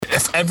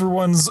If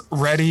everyone's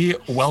ready,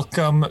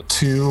 welcome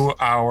to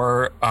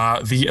our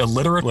The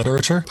Illiterate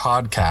Literature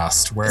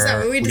podcast,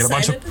 where we get a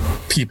bunch of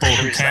people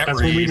who can't read,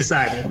 what we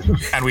decided.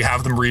 And we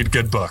have them read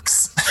good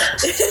books.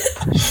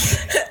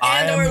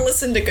 or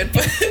listen to good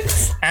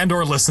books. And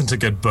or listen to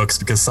good books,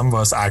 because some of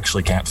us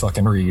actually can't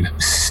fucking read.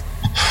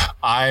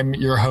 I'm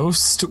your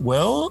host,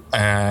 Will,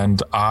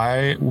 and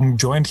I am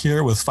joined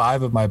here with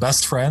 5 of my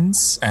best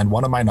friends and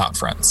 1 of my not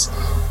friends.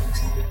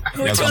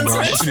 Which one's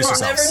which? We'll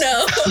never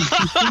know.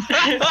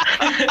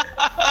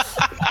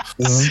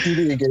 Is this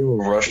a game of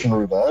Russian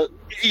roulette?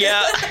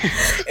 Yeah.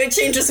 It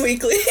changes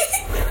weekly.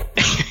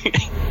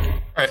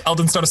 All right,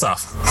 Eldon, start us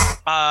off.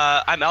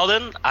 I'm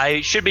Eldon.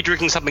 I should be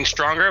drinking something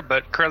stronger,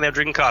 but currently I'm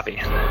drinking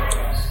coffee.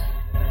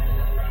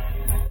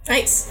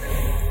 Nice.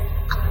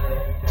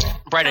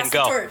 Brendan,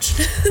 go.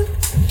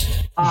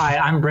 Hi,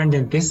 I'm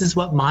Brendan. This is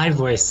what my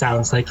voice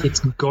sounds like. It's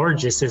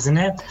gorgeous, isn't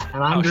it?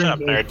 And I'm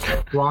drinking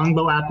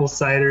Longbow apple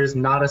ciders,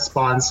 not a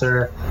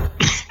sponsor.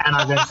 And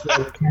I've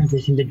eventually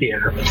transitioned to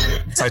beer.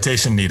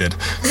 Citation needed.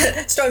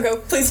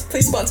 Strongo,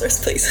 please sponsor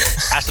us, please.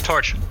 Pass the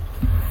torch.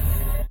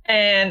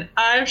 And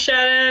I'm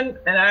Shannon,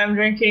 and I'm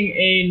drinking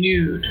a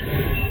nude.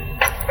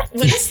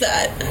 What is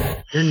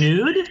that? You're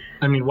nude?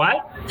 I mean,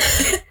 what?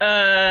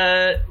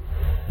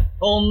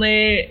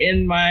 Only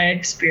in my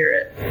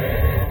spirit.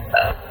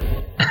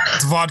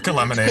 It's vodka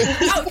lemonade.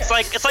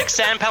 It's like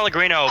San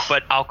Pellegrino,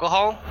 but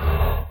alcohol.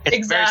 It's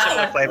exactly.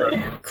 very similar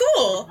flavor.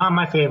 Cool. Not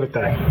my favorite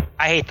thing.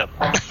 I hate them.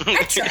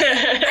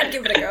 I'd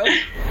give it a go. All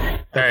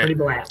right, pretty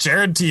bland.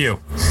 Jared, to you.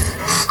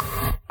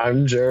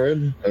 I'm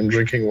Jared. I'm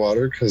drinking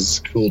water because it's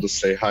cool to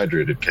stay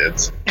hydrated,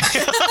 kids.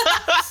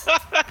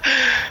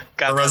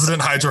 A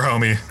resident Hydra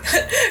homie.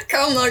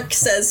 Karl Marx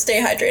says stay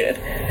hydrated.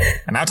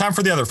 And now time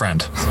for the other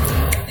friend.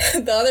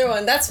 The other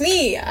one, that's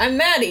me. I'm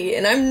Maddie,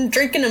 and I'm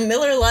drinking a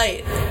Miller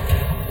Lite.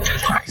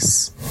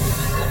 Nice.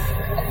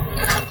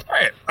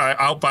 All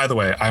right. By the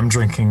way, I'm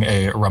drinking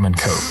a rum and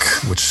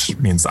coke, which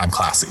means I'm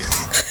classy.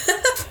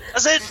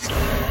 That's it.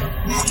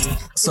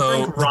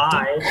 So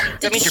Rye.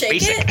 That means you're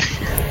shake basic.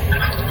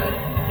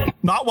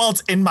 Not while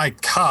it's in my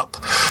cup.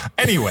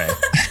 Anyway.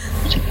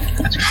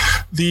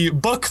 The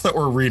book that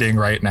we're reading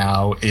right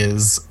now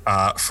is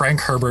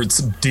Frank Herbert's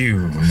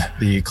Dune,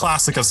 the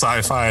classic of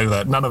sci-fi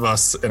that none of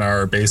us in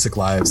our basic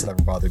lives have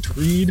ever bothered to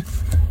read.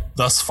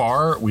 Thus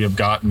far, we have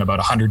gotten about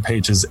 100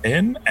 pages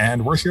in,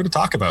 and we're here to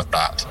talk about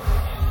that.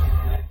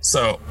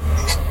 So,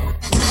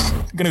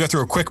 I'm going to go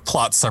through a quick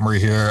plot summary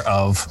here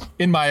of,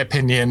 in my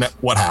opinion,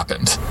 what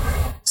happened.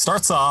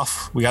 Starts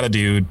off, we got a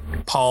dude,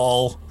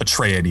 Paul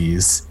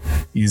Atreides.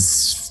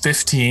 He's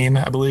 15,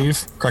 I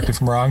believe. Correct me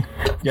if I'm wrong.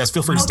 Yes,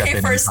 feel free to step in.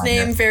 Okay, first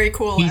name, here. very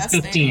cool. He's last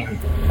 15. name.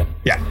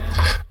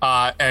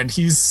 Yeah. And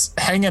he's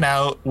hanging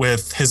out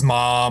with his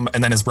mom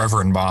and then his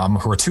reverend mom,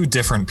 who are 2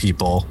 different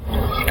people.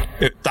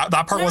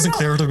 That part wasn't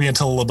clear to me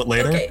until a little bit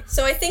later. Okay,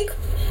 so I think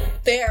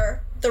the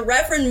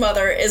Reverend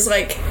Mother is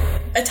like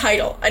a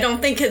title. I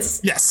don't think it's...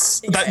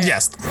 Yes. That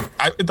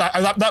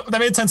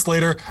made sense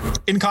later.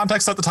 In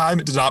context at the time,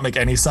 it did not make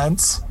any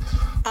sense.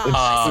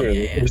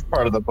 This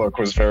part of the book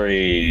was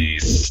very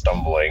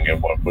stumbling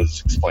in what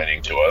was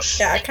explaining to us.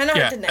 Yeah, kind of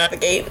hard to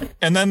navigate.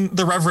 And then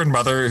the Reverend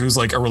Mother, who's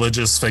like a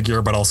religious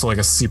figure, but also like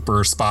a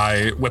super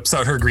spy, whips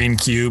out her green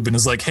cube and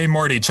is like, "Hey,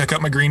 Morty, check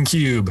out my green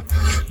cube."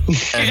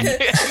 And,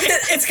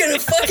 it's gonna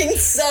fucking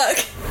suck.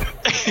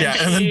 yeah,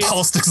 and then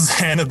Paul sticks his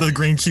hand at the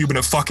green cube and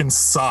it fucking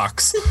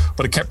sucks.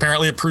 But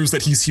apparently it proves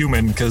that he's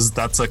human, because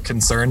that's a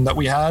concern that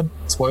we had.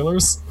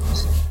 Spoilers.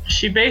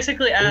 She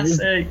basically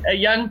asked a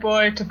young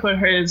boy to put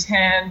his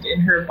hand in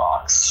her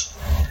box.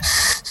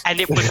 And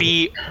it would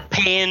be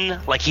pain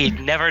like he'd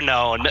never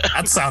known.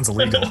 That sounds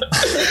illegal.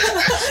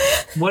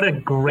 What a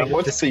great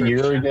What's the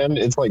year again?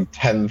 It's like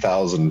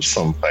 10,000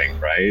 something,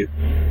 right?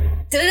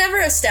 Did it ever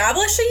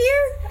establish a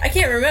year? I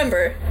can't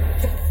remember.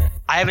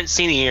 I haven't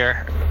seen a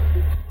year.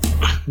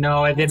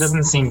 No, it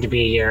doesn't seem to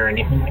be a year or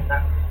anything like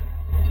that.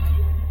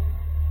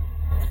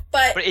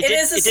 But it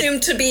is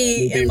assumed to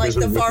be in like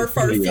the far,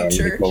 far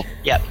future.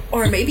 Yep.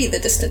 Or maybe the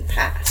distant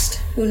past.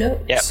 Who knows?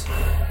 Yep.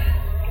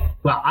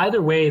 Well,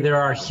 either way, there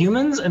are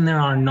humans and there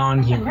are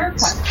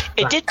non-humans.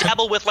 It did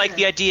dabble with like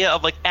the idea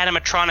of like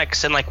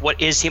animatronics and like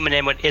what is human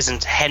and what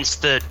isn't, hence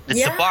the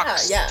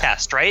box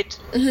test, right?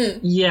 Mm-hmm.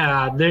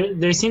 Yeah,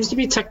 there seems to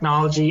be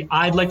technology.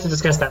 I'd like to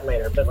discuss that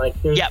later, but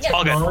like there's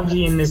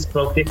technology in this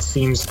book that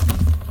seems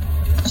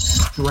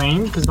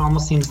strange, because it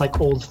almost seems like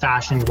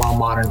old-fashioned while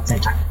modern at the same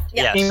time.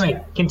 Yes.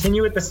 Anyway,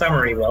 continue with the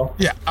summary, Will.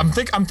 Yeah, I'm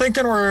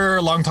thinking we're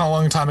a long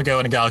time ago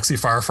in a galaxy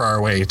far, far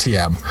away.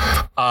 TM.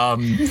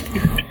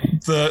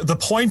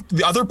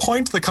 The other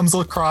point that comes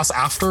across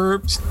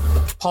after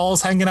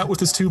Paul's hanging out with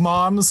his 2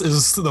 moms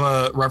is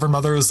the Reverend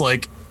Mother is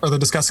like, or they're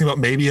discussing about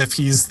maybe if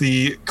he's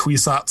the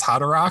Kwisatz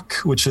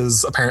Haderach, which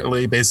is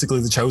apparently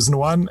basically the chosen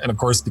one. And of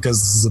course, because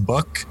this is a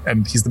book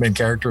and he's the main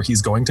character,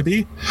 he's going to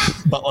be.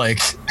 But like...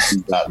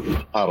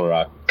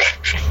 Haderach.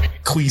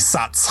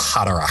 Kwisatz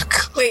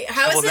Haderach. Wait,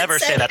 how is it never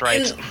say that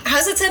right.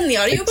 How's it said in the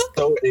audiobook?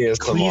 So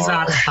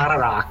Kwisatz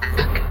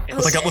Haderach.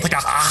 With like a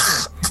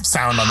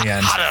sound on the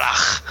end.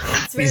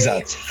 It's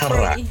very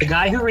funny. The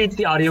guy who reads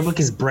the audiobook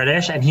is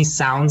British, and he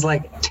sounds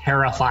like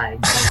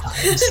terrifying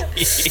sometimes.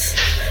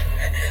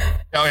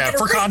 Oh yeah,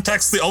 for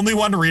context, the only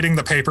one reading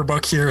the paper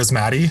book here is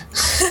Maddie.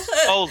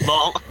 Oh,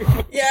 lol.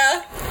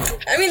 Yeah.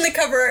 I mean, the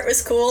cover art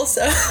was cool,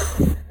 so.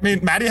 I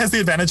mean, Maddie has the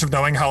advantage of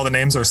knowing how the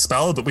names are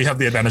spelled, but we have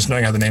the advantage of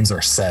knowing how the names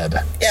are said.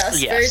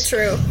 Yes, very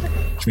true.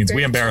 Which means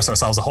we embarrass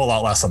ourselves a whole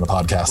lot less on the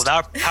podcast. With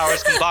our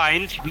powers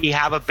combined, we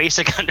have a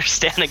basic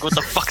understanding what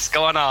the fuck's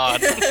going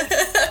on.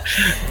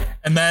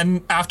 And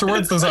then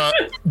afterwards, there's a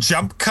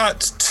jump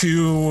cut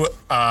to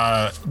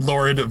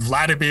Lord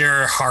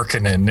Vladimir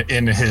Harkonnen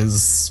in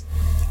his...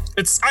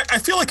 I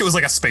feel like it was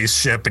like a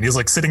spaceship, and he's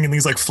like sitting in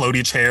these like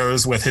floaty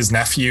chairs with his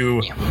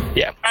nephew.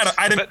 Yeah.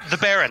 I didn't. The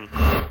Baron.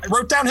 I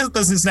wrote down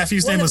his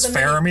nephew's name was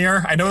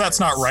Faramir. I know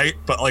that's not right,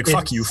 but like,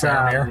 fuck you,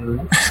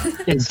 Faramir.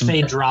 It's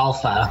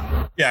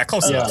Phaedralfa. Yeah,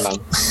 close enough.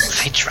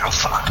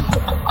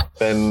 Phaedralfa.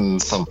 Then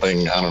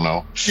something, I don't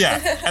know.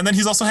 Yeah, and then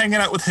he's also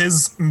hanging out with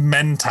his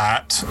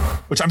Mentat,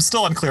 which I'm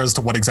still unclear as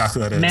to what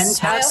exactly that is.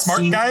 Mentat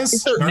smart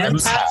guys.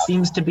 Mentat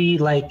seems to be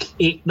like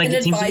it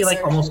seems to be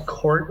like almost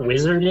court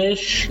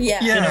wizardish.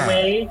 Yeah. In a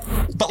way,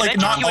 but like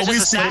not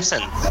always.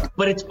 Assassin.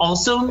 But it's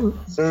also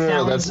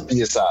No, that's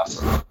the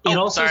assassin. It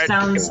also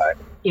sounds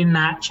in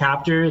that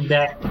chapter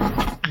that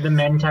the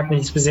Mentat that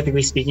he's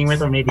specifically speaking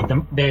with, or maybe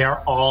they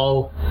are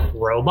all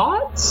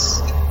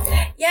robots.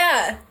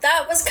 Yeah,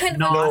 that was kind of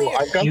No,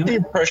 I got the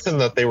impression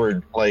that they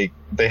were like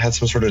they had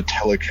some sort of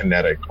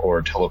telekinetic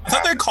or telepathic.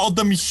 I thought they called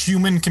them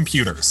human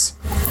computers.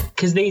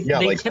 Because they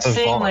kept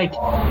saying like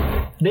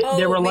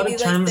there were a lot of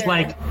terms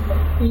like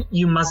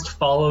you must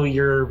follow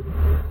your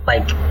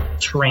like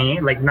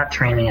not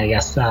training, I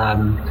guess.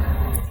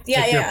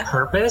 Your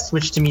purpose,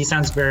 which to me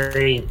sounds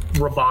very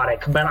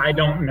robotic, but I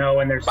don't know,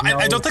 and there's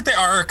I don't think they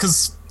are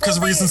because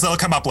reasons that'll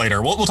come up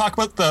later. We'll talk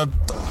about that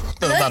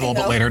a little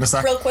bit later in a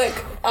sec. Real quick.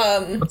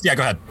 Yeah,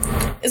 go ahead.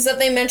 Is that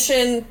they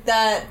mentioned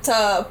that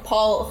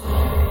Paul,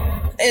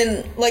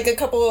 in like a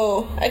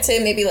couple, I'd say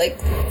maybe like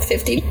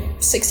 50,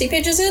 60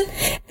 pages in,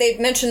 they've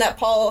mentioned that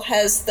Paul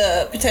has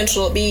the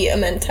potential to be a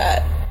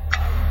Mentat.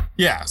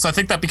 Yeah, so I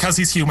think that because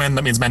he's human,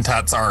 that means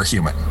Mentats are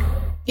human.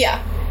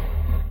 Yeah.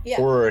 Yeah.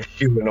 Or a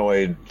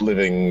humanoid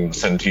living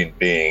sentient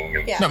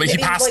being. Yeah. No, but he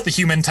passed the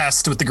human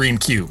test with the green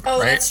cube,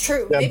 right? That's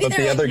true. Yeah, Maybe but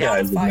the other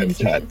guy's a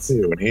Mentat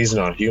too, and he's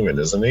not human,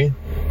 isn't he?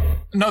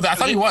 No, I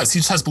thought he was. He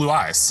just has blue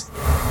eyes.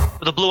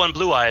 With the blue on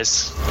blue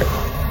eyes.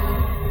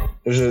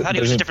 There's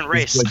a different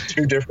race. Like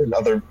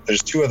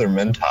there's two other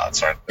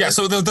Mentats, aren't there? Yeah,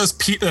 so there's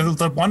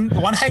the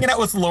one hanging out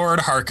with Lord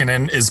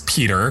Harkonnen is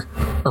Peter,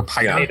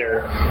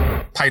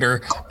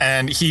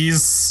 and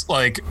he's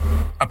like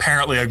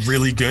apparently a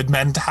really good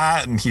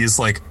Mentat, and he's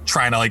like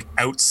trying to like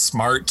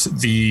outsmart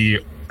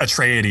the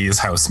Atreides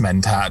house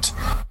Mentat,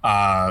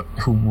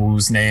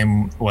 whose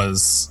name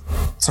was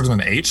sort of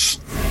an H.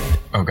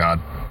 Oh God,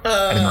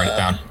 I didn't write it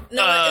down.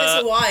 No, it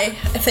was a Y,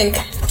 I think.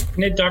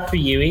 Isn't it Dr.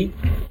 Yui?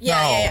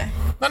 Yeah.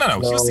 No.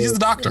 He's the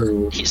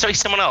doctor. So he's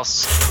someone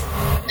else.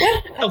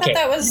 I thought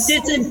that was...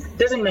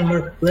 Doesn't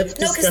matter. Let's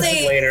discuss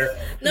it later.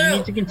 We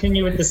need to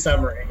continue with the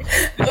summary.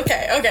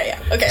 Okay.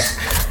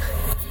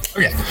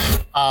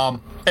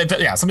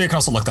 Somebody can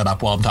also look that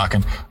up while I'm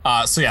talking.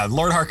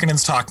 Lord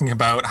Harkonnen's talking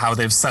about how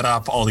they've set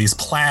up all these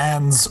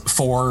plans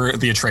for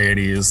the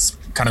Atreides,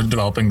 kind of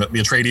developing that the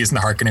Atreides and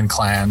the Harkonnen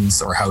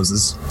clans or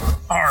houses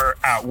are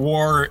at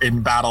war,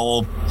 in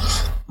battle,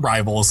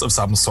 rivals of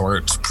some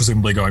sort,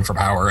 presumably going for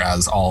power,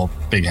 as all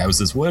big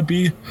houses would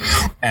be.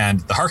 And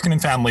the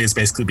Harkonnen family is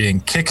basically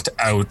being kicked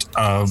out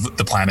of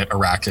the planet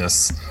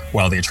Arrakis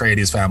while the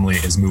Atreides family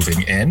is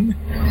moving in.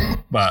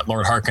 But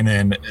Lord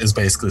Harkonnen is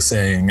basically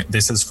saying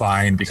this is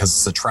fine because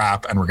it's a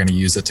trap and we're going to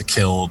use it to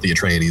kill the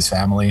Atreides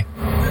family.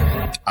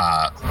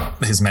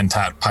 His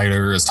Mentat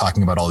Piter is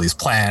talking about all these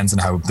plans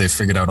and how they've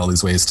figured out all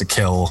these ways to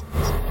kill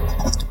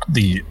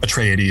the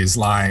Atreides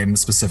line,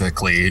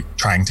 specifically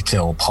trying to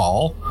kill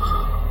Paul.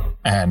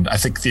 And I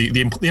think the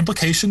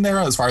implication there,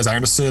 as far as I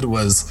understood,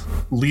 was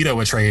Leto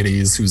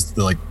Atreides, who's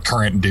the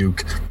current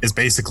Duke, is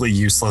basically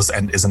useless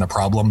and isn't a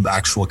problem. The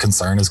actual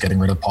concern is getting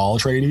rid of Paul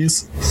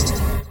Atreides.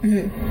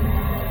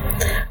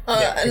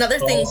 Another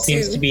thing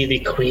seems to be the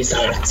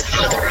Cuisinart's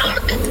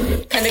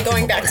Haderach. Kind of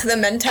going back to the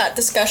Mentat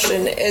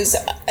discussion, is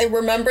I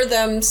remember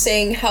them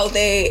saying how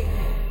they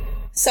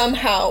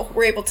somehow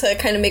were able to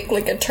kind of make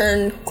a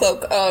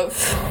turncloak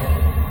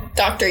of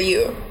Dr.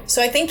 Yu.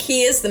 So I think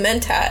he is the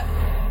Mentat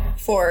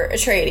for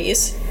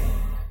Atreides,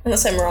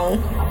 unless I'm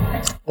wrong.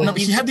 No, but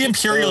he had the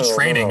Imperial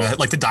training,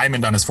 like the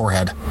diamond on his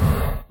forehead.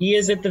 He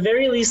is at the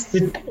very least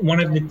one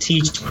of the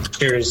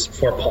teachers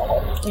for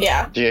Paul.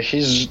 Yeah. Yeah,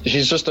 he's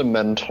just a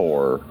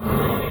mentor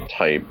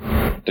type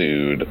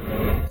dude.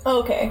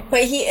 Okay,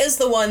 but he is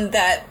the one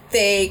that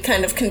they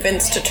kind of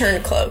convinced to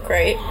turn cloak,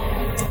 right?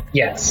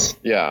 Yes.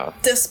 Yeah.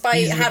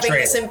 Despite having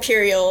this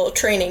Imperial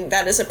training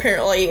that is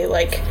apparently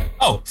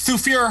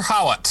Thufir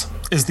Hawat.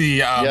 is the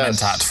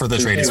Mentat for the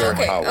Atreides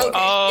family.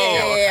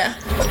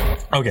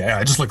 Okay,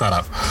 I just looked that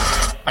up.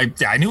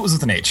 I knew it was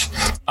with an H.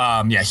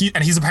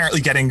 He's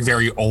apparently getting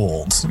very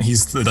old.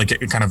 He's like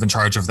kind of in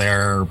charge of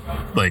their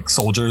like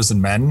soldiers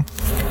and men.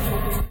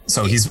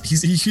 So he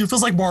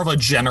feels like more of a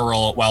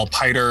general, while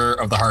Piter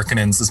of the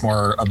Harkonnens is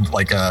more of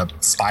like a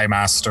spy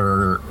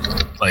master,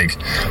 like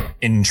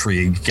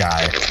intrigue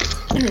guy.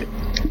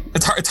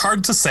 It's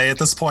hard to say at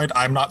this point.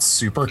 I'm not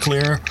super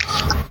clear.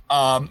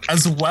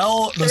 As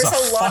well, there's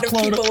a lot of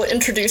people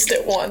introduced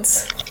at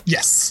once.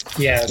 Yes.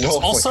 Yeah. There's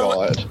also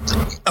a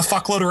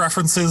fuckload of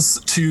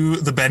references to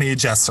the Bene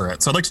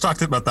Gesserit. So I'd like to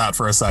talk about that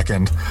for a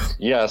second.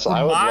 Yes,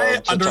 I would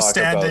love to talk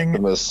about the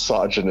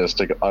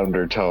misogynistic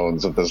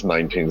undertones of this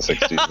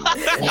 1960s.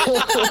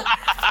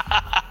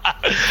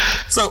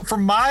 So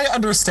from my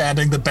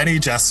understanding, the Bene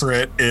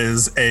Gesserit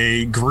is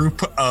a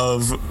group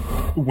of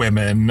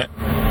women,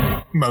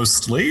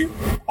 mostly,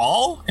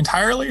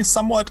 entirely,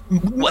 somewhat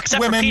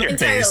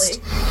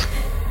women-based.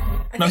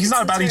 No, he's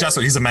not a Bene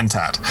Gesserit, he's a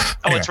Mentat.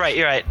 Anyway, that's right,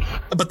 you're right.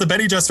 But the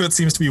Bene Gesserit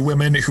seems to be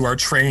women who are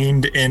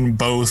trained in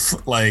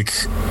both, like,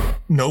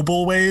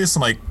 noble ways,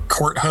 like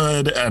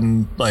courthood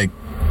and, like,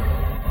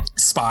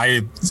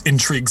 spy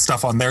intrigue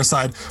stuff on their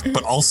side,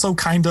 but also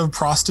kind of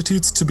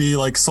prostitutes to be,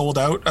 like, sold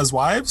out as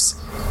wives.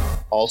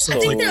 Also, I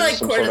think they're like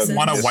courtesans.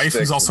 Want a wife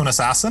who's also an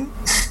assassin?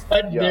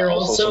 But they're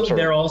also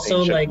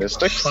like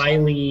mystics.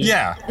 highly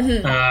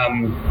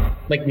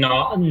like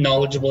not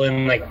knowledgeable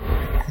in like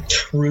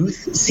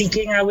truth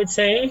seeking, I would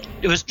say.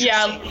 It was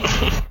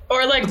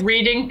or like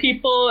reading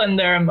people and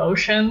their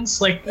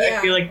emotions. Like I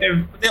feel like they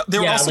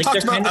were also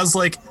talked about as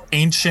like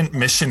ancient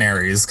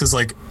missionaries, because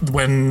like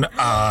when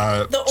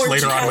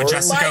later on when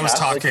Jessica was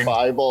talking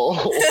Bible.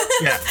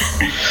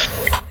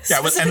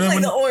 And then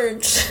when the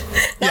orange.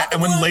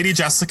 And when Lady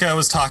Jessica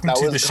was talking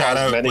to the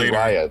Shadow many later,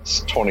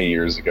 riots 20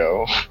 years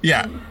ago.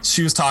 Yeah,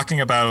 she was talking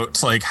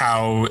about like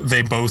how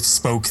they both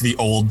spoke the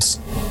old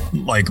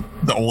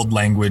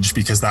language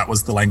because that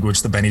was the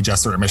language the Bene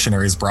Gesserit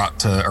missionaries brought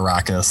to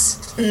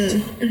Arrakis.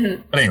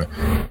 But anyway,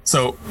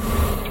 so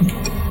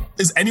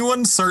is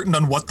anyone certain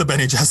on what the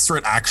Bene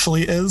Gesserit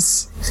actually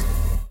is?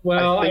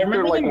 Well, I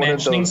remember like them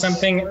mentioning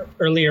something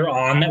earlier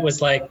on that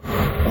was like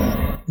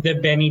the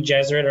Bene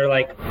Gesserit are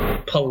like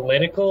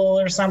political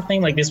or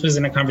something. Like this was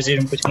in a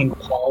conversation between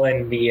Paul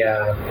and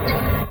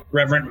the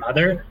Reverend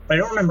Mother. But I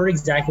don't remember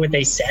exactly what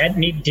they said,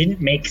 and it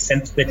didn't make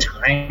sense at the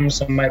time.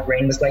 So my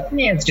brain was like,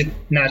 it's just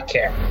not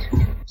care.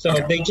 So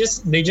they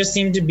just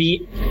seem to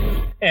be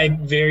a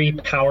very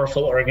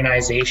powerful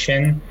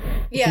organization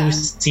who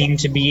seem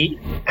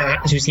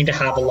to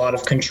have a lot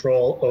of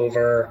control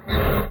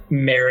over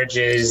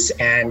marriages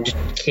and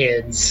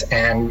kids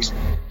and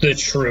the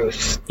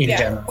truth in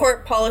general.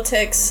 Court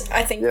politics,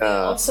 I think they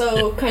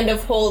also kind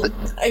of hold,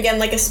 again,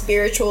 like a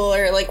spiritual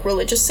or like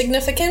religious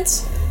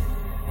significance.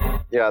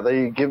 Yeah,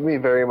 they give me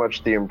very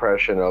much the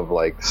impression of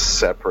like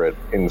separate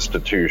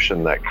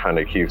institution that kind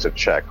of keeps a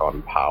check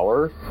on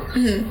power.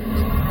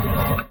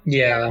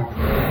 Yeah.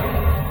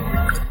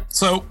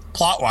 So,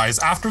 plot-wise,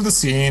 after the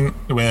scene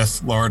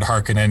with Lord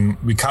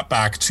Harkonnen, we cut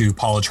back to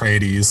Paul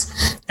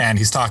Atreides, and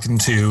he's talking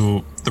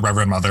to the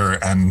Reverend Mother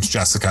and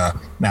Jessica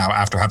now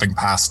after having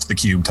passed the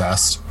cube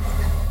test.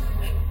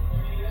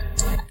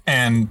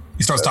 And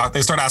they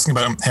start asking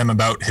about him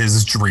about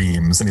his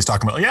dreams, and he's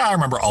talking about, I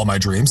remember all my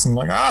dreams. And I'm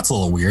like, that's a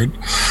little weird.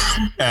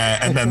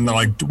 And then they're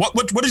like,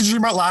 what did you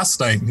dream about last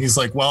night? And he's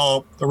like,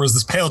 well, there was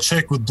this pale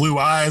chick with blue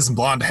eyes and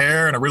blonde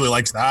hair, and I really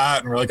liked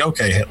that. And we're like,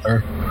 okay,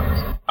 Hitler.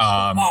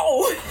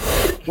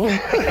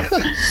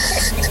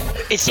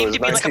 It seemed to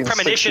be like a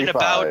premonition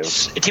about.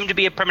 It seemed to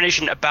be a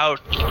premonition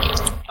about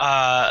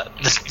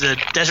the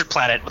desert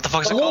planet. What the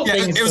fuck is it called? Yeah,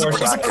 it was a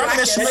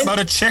premonition about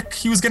a chick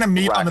he was going to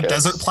meet on the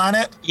desert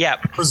planet. Yeah,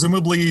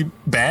 presumably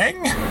Bang.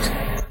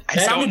 I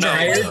don't know.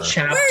 Where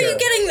are you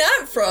getting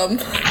that from?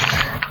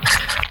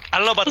 I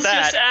don't know about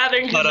that. Just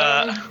adding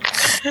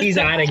he's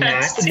adding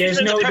that.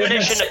 There's no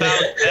premonition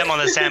about them on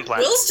the sand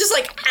planet. Will's just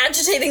like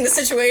agitating the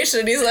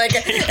situation. He's like,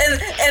 and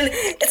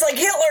it's like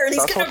Hitler, and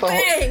he's gonna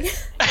bang.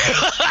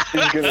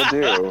 He's gonna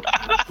do.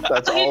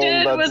 That's all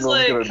that's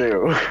like, gonna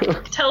do.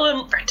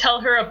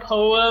 Tell her a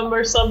poem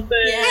or something.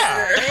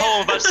 Yeah, a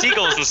poem about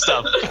seagulls and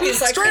stuff.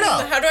 He's like,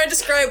 how do I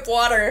describe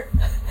water?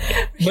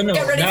 But no,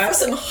 get ready for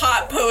some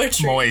hot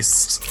poetry.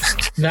 Moist.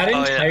 That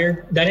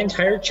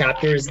entire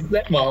chapter is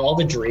all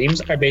the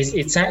dreams are based.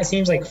 It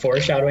seems like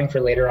foreshadowing for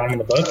later on in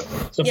the book.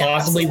 So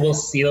possibly we'll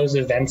see those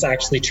events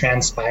actually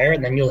transpire,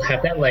 and then you'll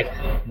have that like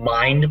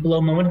mind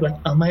blow moment, like,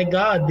 oh my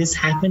god, this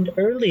happened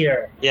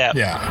earlier. Yeah.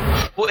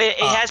 Well, it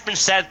has been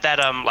said that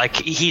like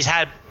he's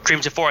had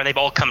dreams before and they've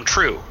all come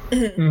true.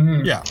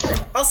 Yeah.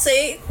 I'll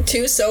say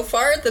too, so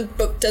far the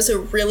book does a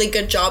really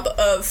good job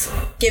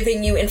of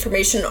giving you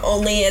information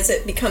only as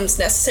it becomes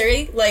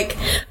necessary, like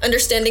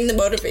understanding the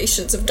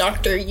motivations of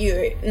Dr.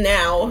 Yu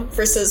now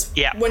versus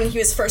when he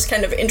was first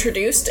kind of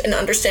introduced, and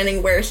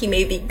understanding where he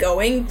may be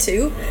going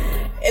to.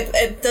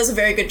 It does a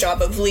very good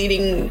job of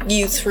leading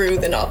you through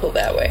the novel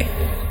that way.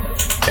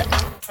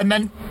 Yeah. And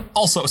then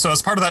Also, so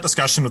as part of that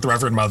discussion with the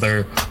Reverend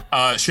Mother,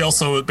 she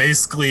also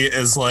basically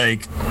is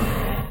like,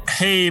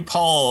 hey,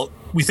 Paul,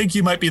 we think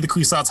you might be the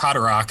Kwisatz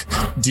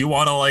Haderach. Do you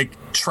want to like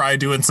try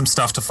doing some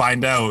stuff to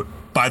find out?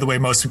 By the way,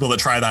 most people that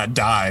try that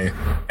die.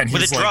 And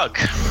he's with a like,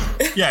 drug.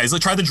 Yeah, he's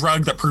like, try the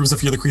drug that proves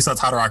if you're the Kwisatz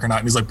Haderach or not.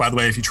 And he's like, by the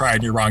way, if you try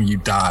and you're wrong, you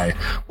die.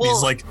 Well, and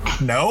he's like,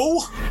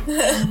 no.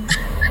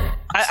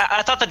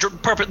 I thought the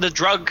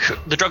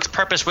drug's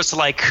purpose was to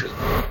like,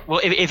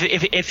 well,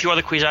 if you are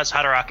the Kwisatz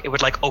Haderach, it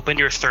would like open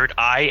your third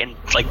eye and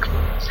like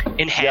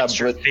enhance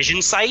your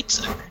vision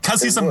sight.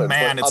 Because he's a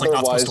man, it's like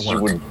not supposed to work.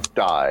 You would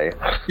die.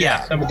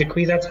 Yeah. So, but the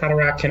Kwisatz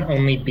Haderach can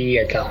only be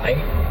a guy.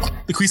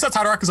 The Kwisatz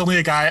Haderach is only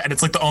a guy, and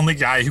it's like the only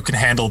guy who can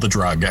handle the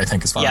drug, I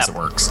think, as far as it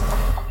works.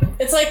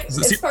 It's like it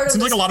seems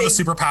like a lot of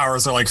the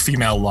superpowers are like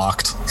female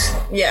locked.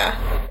 Yeah,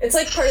 it's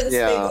like part of this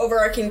big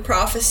overarching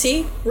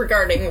prophecy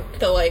regarding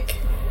the like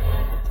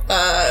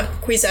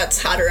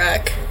Kwisatz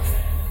Haderach.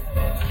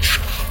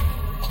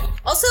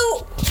 Also,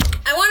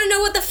 I want to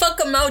know what the fuck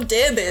a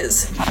Muad'Dib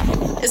is.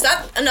 Is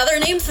that another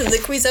name for the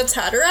Kwisatz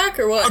Haderach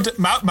or what?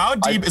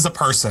 Muad'Dib is a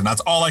person.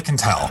 That's all I can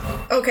tell.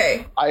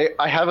 Okay.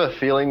 I have a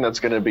feeling that's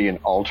going to be an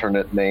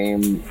alternate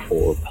name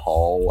for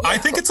Paul. I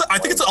think it's an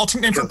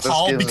alternate name for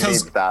Paul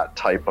because that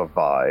type of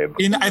vibe.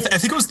 I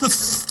think it was the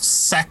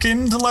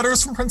second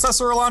letters from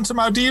Princess Irulan to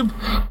Muad'Dib.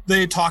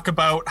 They talk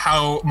about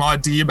how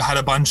Muad'Dib had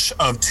a bunch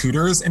of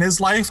tutors in his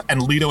life,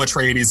 and Leto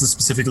Atreides is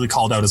specifically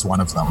called out as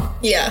one of them.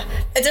 Yeah.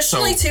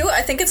 Additionally, too,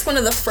 I think it's one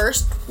of the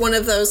first one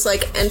of those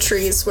like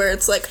entries where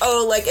it's like,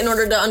 oh, like in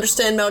order to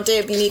understand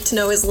Muad'Dib, you need to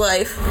know his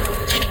life,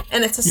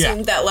 and it's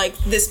assumed that like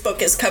this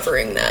book is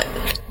covering that.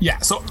 Yeah.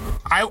 So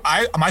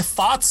I my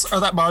thoughts are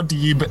that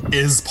Muad'Dib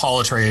is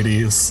Paul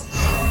Atreides,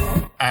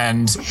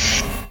 and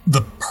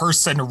the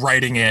person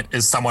writing it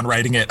is someone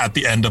writing it at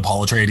the end of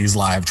Paul Atreides'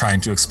 live, trying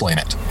to explain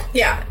it.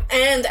 Yeah,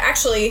 and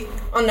actually,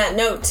 on that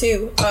note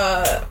too,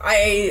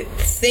 I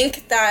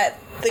think that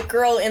the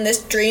girl in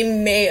this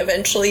dream may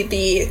eventually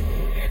be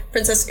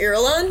Princess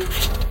Irulan,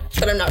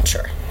 but I'm not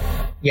sure.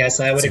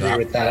 Yes, I would agree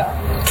with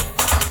that.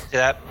 See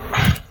that?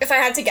 If I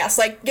had to guess,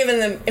 like, given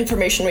the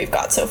information we've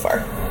got so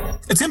far.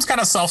 It seems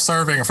kind of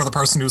self-serving for the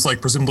person who's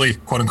like presumably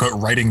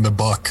quote-unquote writing the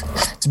book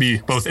to be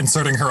both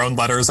inserting her own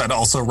letters and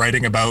also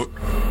writing about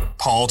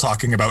Paul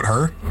talking about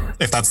her,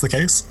 if that's the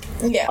case.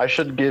 Yeah. I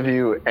should give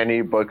you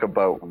any book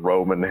about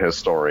Roman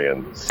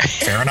historians.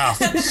 Fair enough.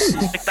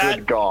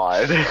 Good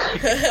God.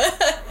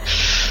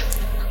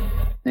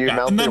 The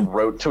amount they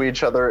wrote to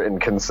each other and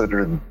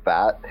considered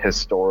that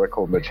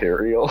historical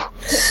material.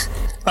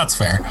 That's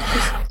fair.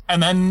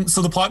 And then,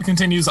 so the plot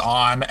continues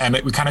on, and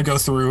we kind of go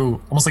through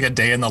almost like a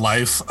day in the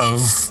life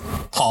of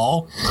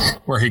Paul,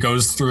 where he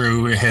goes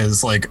through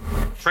his like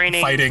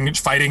fighting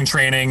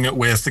training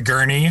with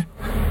Gurney,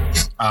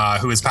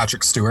 who is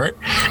Patrick Stewart.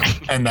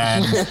 And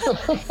then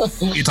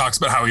he talks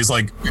about how he's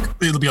like,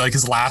 it'll be like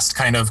his last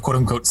kind of quote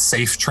unquote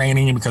safe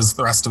training because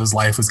the rest of his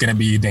life is going to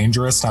be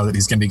dangerous now that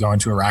he's going to be going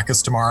to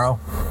Arrakis tomorrow.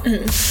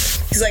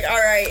 He's like, all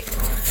right,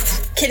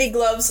 kitty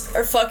gloves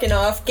are fucking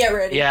off. Get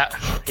ready. Yeah.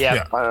 I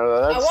don't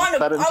know.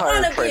 That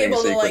entire training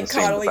sequence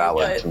seemed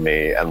valid to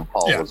me, and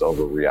Paul was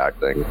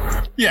overreacting.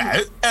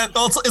 Yeah,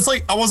 it's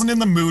like I wasn't in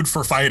the mood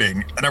for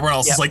fighting, and everyone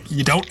else is like,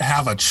 you don't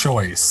have a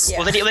choice. Yeah.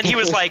 Well, then he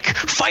was like,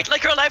 fight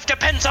like your life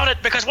depends on it,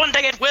 because one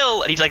day it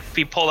will. And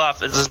he pulled off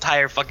his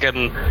entire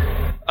fucking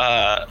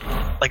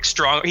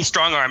he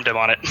strong-armed him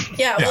on it.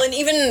 Yeah, well, and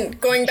even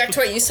going back to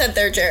what you said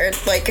there, Jared,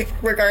 like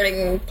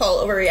regarding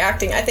Paul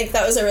overreacting, I think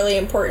that was a really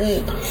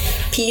important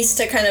piece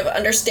to kind of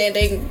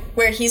understanding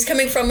where he's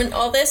coming from in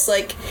all this.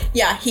 Like,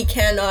 yeah, he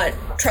cannot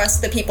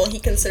trust the people he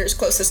considers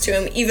closest to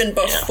him even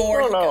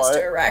before he goes to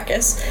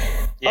Arrakis.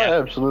 I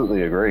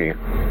absolutely agree.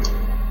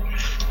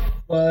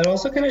 Well, it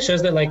also kind of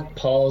shows that, like,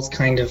 Paul's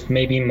kind of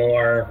maybe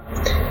more,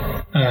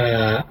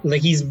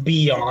 like, he's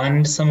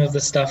beyond some of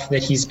the stuff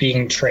that he's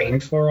being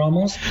trained for,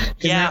 almost.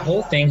 In that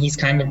whole thing, he's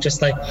kind of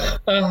just like,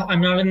 I'm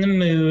not in the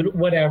mood,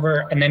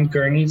 whatever. And then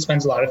Gurney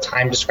spends a lot of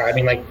time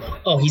describing, like,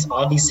 he's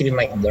obviously been,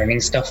 like, learning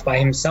stuff by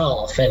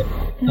himself and,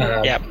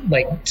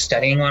 like,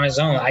 studying on his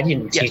own. I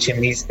didn't teach him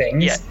these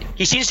things. Yeah,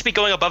 he seems to be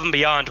going above and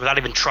beyond without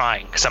even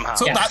trying, somehow.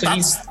 So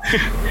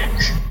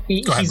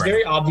he's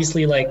very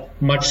obviously like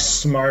much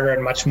smarter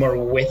and much more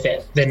with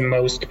it than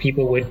most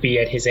people would be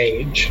at his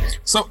age.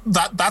 So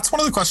that's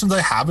one of the questions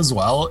I have as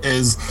well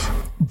is,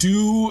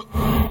 do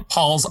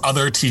Paul's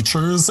other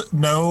teachers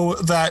know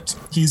that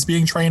he's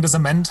being trained as a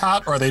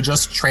Mentat, or are they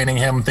just training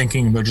him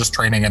thinking they're just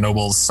training a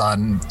noble's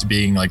son to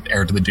being like the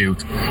heir to the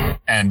Duke,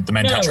 and the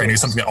Mentat training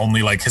is something that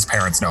only like his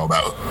parents know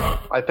about?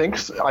 I think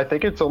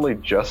it's only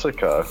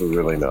Jessica who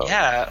really knows.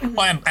 Yeah.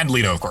 Well, and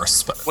Leto, of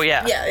course. But. Well,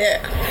 yeah.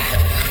 Yeah.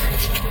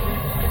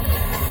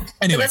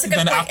 Anyway, that's a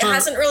good point. It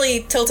hasn't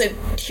really tilted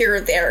here or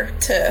there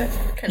to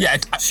kind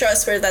of show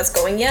us where that's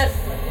going yet.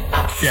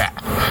 Yeah.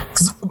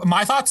 'Cause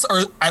my thoughts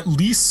are at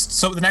least,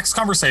 so the next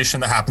conversation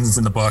that happens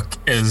in the book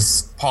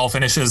is Paul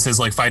finishes his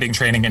like fighting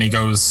training and he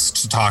goes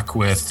to talk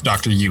with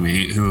Dr.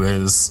 Yueh, who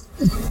is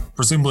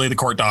presumably the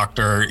court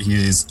doctor.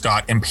 He's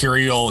got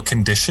imperial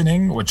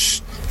conditioning,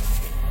 which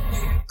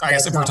I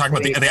guess if we're talking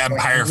about the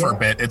Empire for a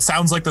bit, it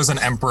sounds like there's an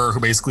emperor who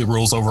basically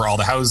rules over all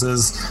the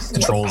houses,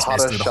 controls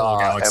basically the whole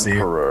galaxy.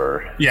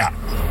 Emperor. Yeah.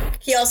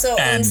 He also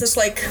owns this,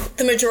 like,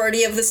 the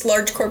majority of this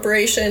large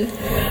corporation.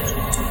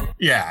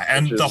 Yeah,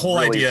 and the whole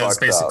really idea is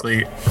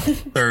basically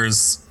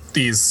there's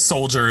these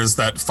soldiers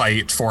that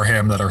fight for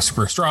him that are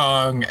super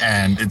strong,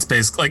 and it's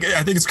basically like,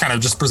 I think it's kind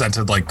of just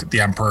presented like the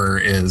Emperor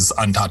is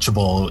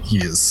untouchable. He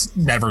is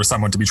never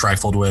someone to be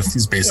trifled with.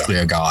 He's basically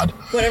a god.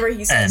 Whatever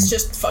he says And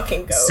just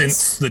fucking goes.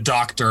 Since the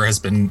Doctor has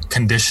been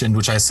conditioned,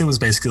 which I assume is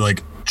basically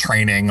like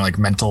training, like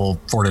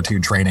mental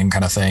fortitude training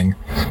kind of thing,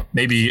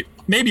 maybe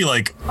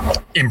like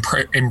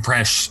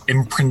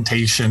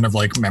imprintation of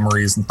like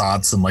memories and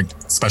thoughts and like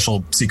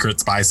special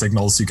secret spy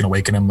signals so you can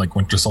awaken him like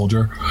Winter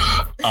Soldier.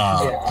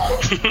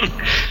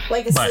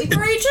 Like a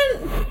sleeper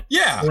agent?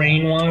 Yeah.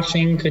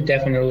 Brainwashing could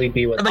definitely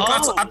be what.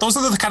 Like those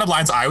are the kind of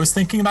lines I was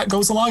thinking that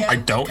goes along. I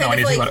don't know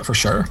anything about it for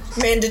sure.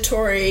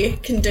 Mandatory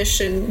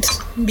conditioned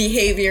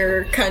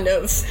behavior kind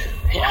of.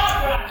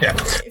 Yeah.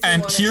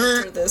 And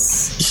here,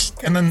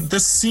 and then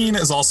this scene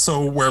is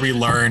also where we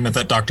learn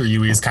that Dr.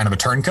 Yui is kind of a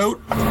turncoat,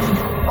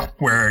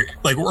 where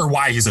like, or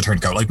why he's a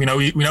turncoat. Like we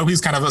know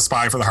he's kind of a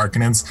spy for the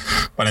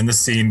Harkonnens, but in this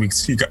scene,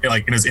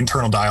 like in his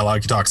internal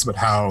dialogue, he talks about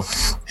how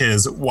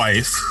his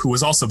wife, who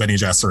was also Bene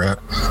Gesserit,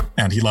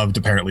 and he loved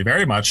apparently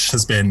very much,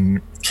 has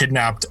been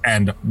kidnapped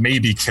and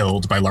maybe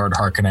killed by Lord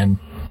Harkonnen,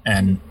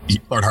 and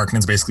Lord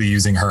Harkonnen's basically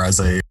using her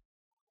as a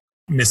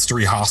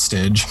mystery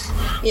hostage,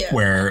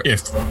 where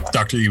if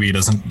Dr. Yui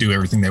doesn't do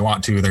everything they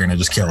want to, they're gonna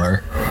just kill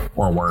her,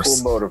 or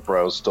worse. Full motive,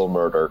 bro. Still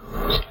murder.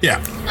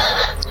 Yeah.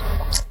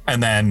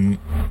 And then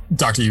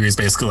Dr. Yui is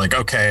basically like,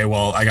 okay,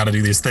 well, I got to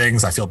do these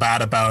things. I feel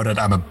bad about it.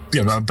 I'm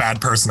a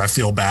bad person. I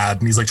feel bad.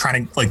 And he's like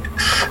trying to like,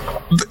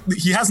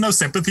 he has no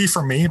sympathy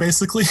for me,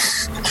 basically.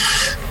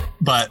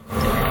 But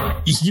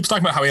he keeps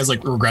talking about how he has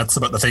like regrets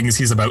about the things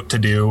he's about to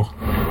do.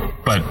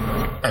 But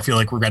I feel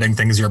like regretting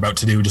things you're about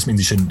to do just means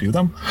you shouldn't do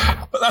them.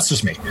 But that's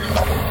just me.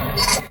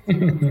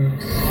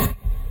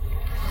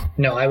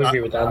 No, I would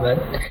agree with that.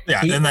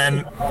 And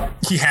then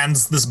he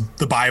hands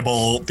the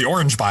Bible, the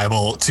orange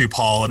Bible, to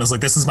Paul and is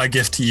like, this is my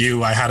gift to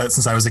you. I had it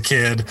since I was a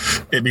kid.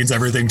 It means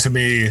everything to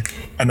me.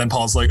 And then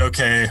Paul's like,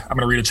 okay, I'm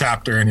going to read a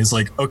chapter. And he's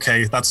like,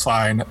 okay, that's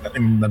fine.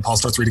 And then Paul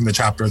starts reading the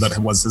chapter that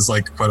was his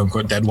like quote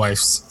unquote dead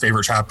wife's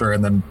favorite chapter.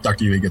 And then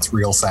Dr. Yui gets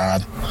real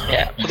sad.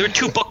 Yeah. Well, there were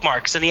 2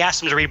 bookmarks and he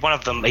asked him to read one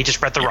of them. He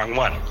just read the wrong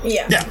one.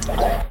 Yeah.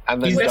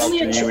 And then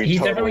Dr. Yui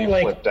totally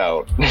flipped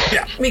out.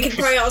 Yeah. We could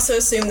probably also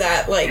assume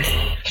that like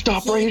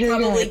Stop he reading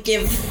probably it.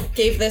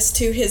 gave this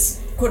to his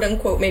quote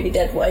unquote maybe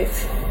dead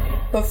wife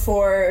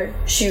before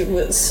she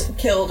was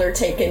killed or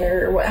taken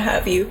or what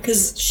have you,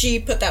 because she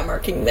put that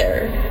marking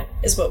there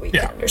is what we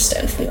can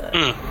understand from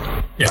that.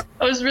 Yeah.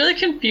 I was really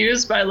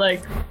confused by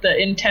like the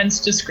intense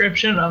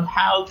description of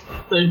how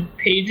the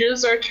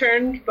pages are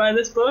turned by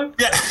this book.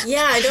 Yeah.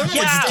 Yeah, I don't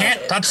know. Like you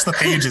can't touch the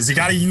pages. You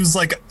got to use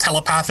like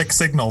telepathic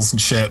signals and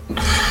shit.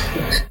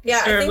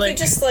 Yeah, Or, I think like- we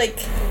just like,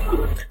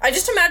 I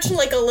just imagine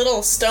like a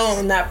little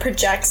stone that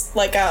projects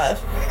like a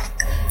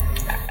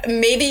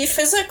maybe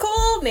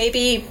physical,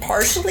 maybe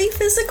partially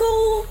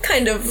physical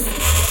kind of.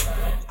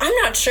 I'm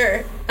not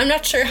sure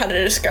how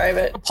to describe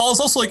it. Paul's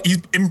also like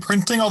he's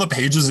imprinting all the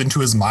pages into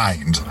his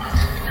mind.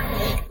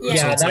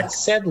 Yeah, So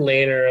that's said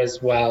later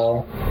as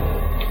well.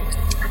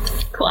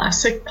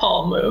 Classic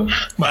Paul move.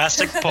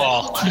 Classic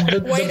Paul.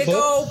 Way to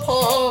go,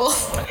 Paul!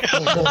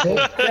 The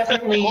book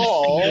definitely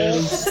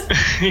feels,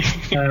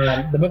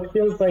 the book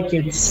feels like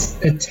it's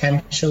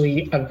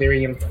potentially a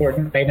very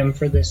important item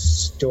for this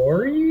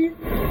story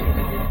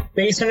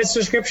based on its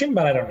description,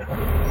 but I don't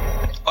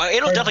know.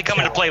 It'll definitely come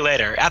into play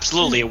later.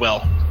 Absolutely, it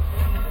will.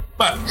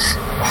 But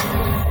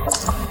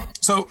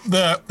so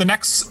the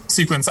next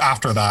sequence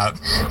after that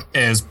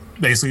is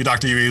basically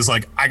Dr. Yui is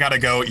like, I gotta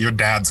go, your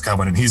dad's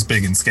coming and he's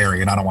big and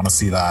scary and I don't want to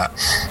see that.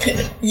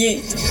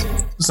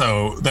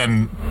 So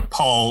then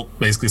Paul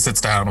basically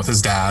sits down with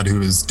his dad,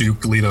 who is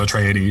Duke Leto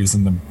Atreides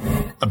and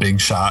a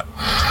big shot,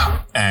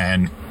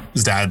 and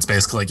his dad's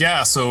basically like,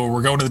 yeah, so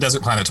we're going to the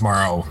desert planet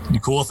tomorrow.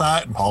 You cool with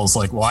that? And Paul's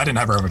like, well, I didn't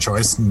ever have a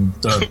choice. And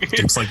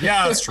Duke's like,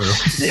 yeah, that's true.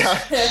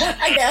 Yeah.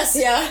 I guess,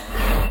 yeah.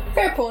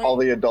 Fair point. All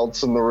the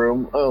adults in the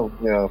room. Oh,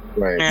 yeah,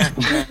 right.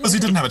 Because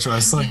he didn't have a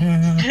choice. Like,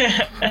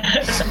 yeah.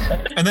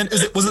 And then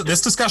was it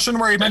this discussion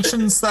where he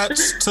mentions that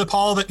to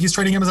Paul that he's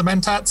training him as a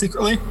mentat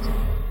secretly?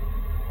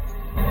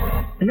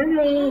 I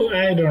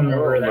don't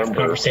remember that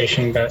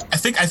conversation, but I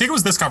think it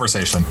was this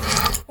conversation.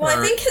 Well,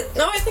 I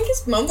think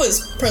his mom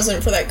was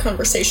present for that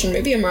conversation.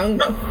 Maybe I'm wrong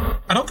though.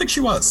 I don't think she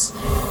was.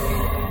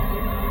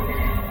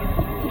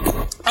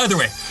 Either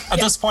way, at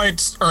this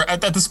point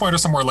or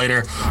somewhere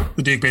later,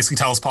 the Duke basically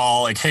tells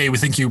Paul, like, hey, we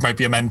think you might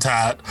be a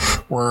mentat.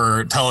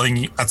 We're telling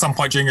you, at some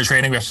point during your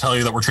training, we have to tell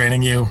you that we're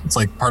training you. It's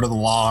like part of the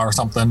law or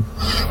something.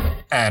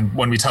 And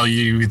when we tell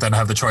you, you then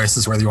have the choice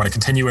as whether you want to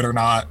continue it or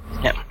not.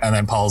 Yep. And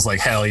then Paul's like,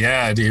 hell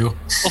yeah, I do.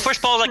 Well,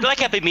 first Paul's like, that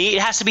can't be me.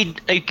 It has to be,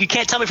 you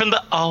can't tell me from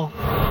the,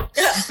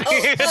 You have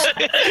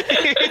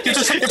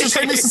to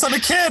train me since I'm a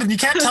kid, and you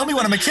can't tell me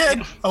when I'm a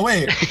kid. Oh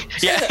wait.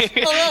 Yeah.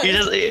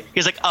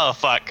 He's like, oh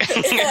fuck.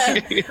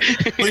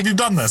 Like, you've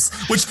done this,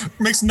 which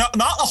makes not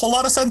a whole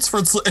lot of sense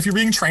for if you're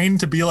being trained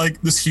to be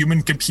like this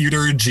human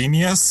computer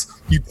genius.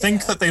 You'd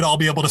think that they'd all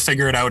be able to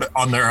figure it out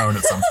on their own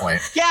at some point.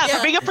 Yeah,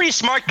 for being a pretty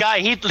smart guy,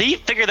 he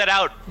figured that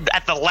out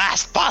at the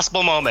last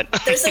possible moment.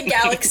 There's a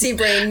galaxy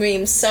brain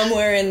meme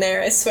somewhere in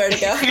there, I swear to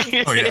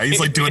God. Oh yeah, he's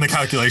like doing the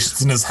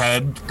calculations in his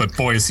head, but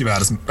boy, is he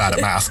bad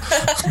at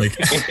math. Like,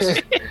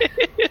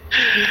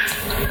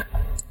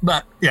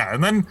 but yeah,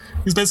 and then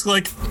he's basically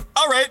like,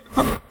 all right,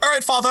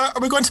 father,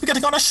 are we going to be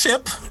getting on a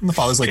ship? And the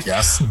father's like,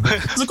 yes.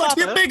 Is it going to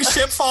be a big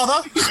ship,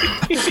 father?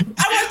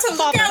 I want to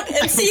look out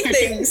and see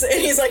things.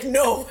 And he's like,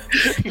 no,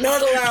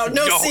 not allowed,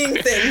 no seeing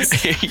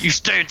things. You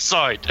stay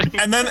inside.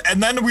 And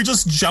then we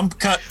just jump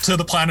cut to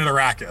the planet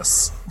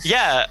Arrakis.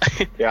 Yeah.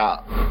 Yeah.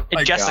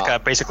 Like, Jessica,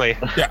 basically.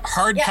 Yeah,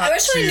 hard cut. I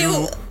wish I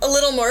knew a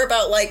little more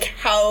about like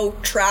how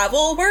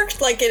travel worked.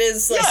 Like it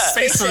is like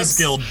Spacers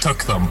Guild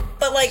took them.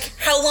 But like,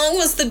 how long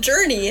was the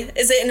journey?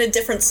 Is it in a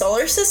different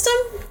solar system?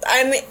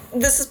 I mean,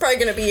 this is probably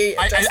going to be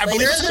addressed I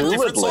believe later. it's in a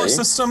different solar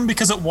system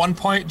because at one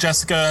point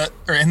Jessica,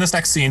 or in this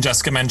next scene,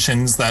 Jessica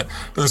mentions that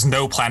there's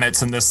no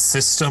planets in this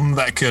system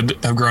that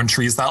could have grown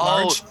trees that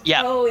large.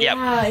 Yeah. Oh, Yep.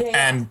 yeah.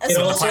 And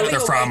so the planet they're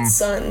from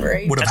sun,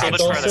 right? would have had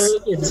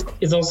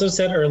It's also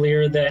said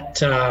earlier that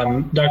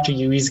Dr.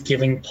 Yui's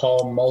giving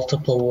Paul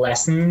multiple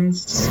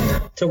lessons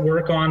to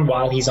work on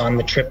while he's on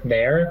the trip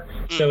there.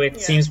 So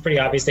it seems pretty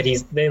obvious that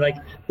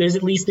there's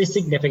at least a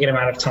significant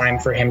amount of time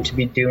for him to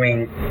be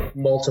doing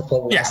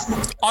multiple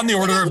lessons. On the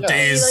order of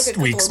days, like a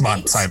weeks, couple of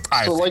months.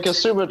 So, like,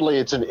 assumedly,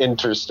 it's an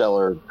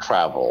interstellar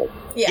travel.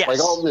 Yes. Like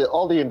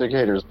all the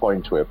indicators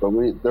point to it, but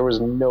there was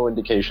no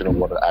indication of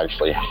what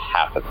actually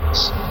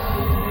happens.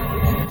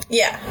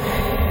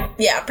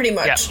 Yeah, pretty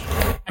much.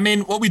 Yeah. I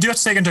mean, what we do have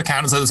to take into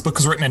account is that this book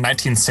was written in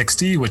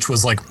 1960, which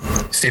was like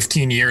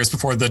 15 years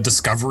before the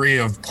discovery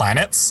of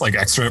planets, like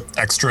extra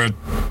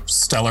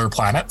stellar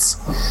planets.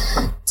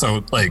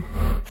 So, like,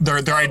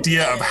 their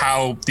idea of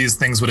how these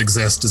things would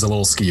exist is a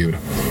little skewed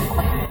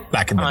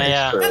back in the day.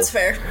 Yeah. That's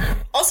fair.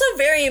 Also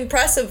very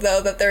impressive,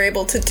 though, that they're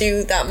able to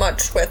do that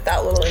much with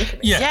that little information.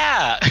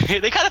 Yeah.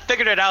 They kind of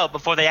figured it out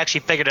before they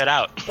actually figured it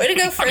out. Way to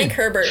go, Frank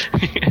Herbert.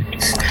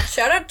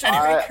 Shout out to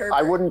Frank Herbert.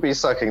 I wouldn't be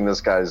sucking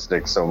this guy's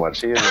dick so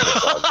much. He isn't a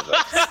dog to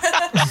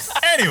that.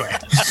 Anyway,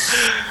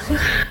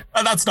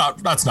 that's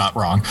not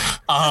wrong.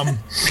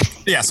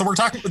 Yeah, so we're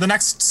talking. The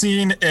next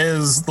scene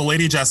is the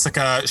Lady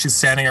Jessica. She's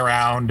standing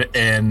around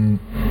in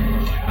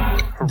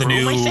the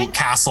new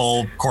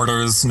castle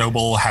quarters,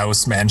 noble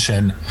house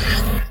mansion,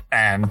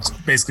 and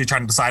basically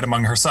trying to decide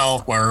among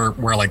herself where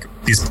like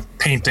these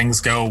paintings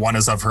go. One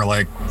is of her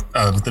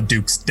of the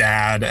Duke's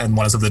dad, and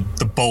one is of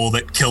the bull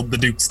that killed the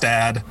Duke's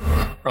dad.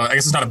 Or I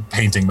guess it's not a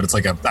painting, but it's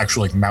like a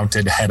actual like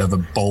mounted head of a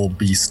bull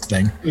beast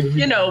thing.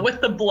 You know, with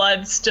the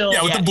blood still.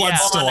 Yeah, with the blood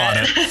still on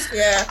it.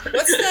 Yeah.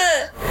 What's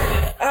the?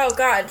 Oh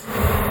God,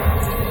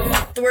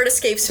 the word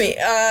escapes me.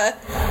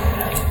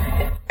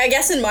 I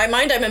guess in my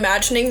mind, I'm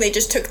imagining they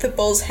just took the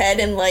bull's head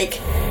and like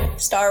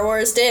Star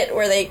Wars did,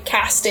 where they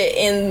cast it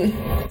in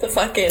the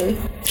fucking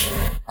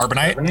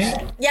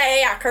Carbonite?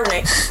 Yeah,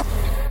 carbonite.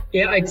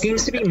 Yeah, it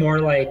seems to be more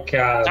like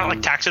Not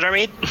like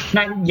taxidermy?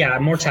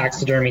 More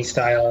taxidermy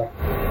style.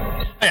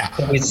 Yeah.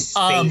 With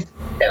space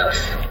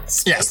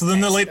stuff. Yeah, so then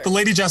the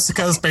Lady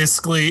Jessica is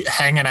basically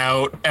hanging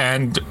out,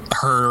 and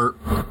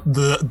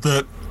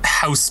the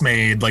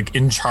housemaid like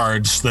in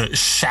charge, the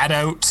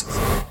Shadout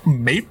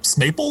Mapes.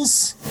 The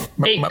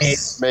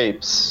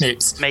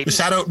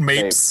Shadout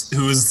Mapes,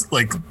 who is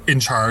like in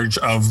charge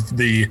of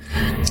the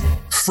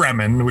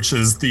Fremen, which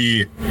is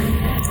the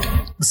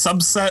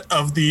subset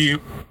of the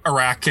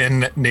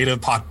Arakan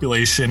native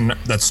population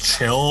that's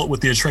chill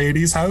with the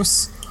Atreides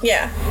house.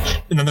 Yeah.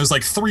 And then there's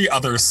like 3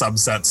 other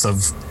subsets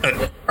of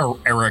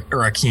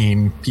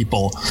Arakeen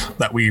people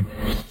that we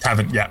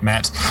haven't yet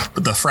met.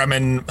 But the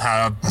Fremen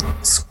have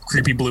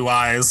creepy blue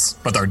eyes,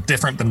 but they're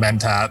different than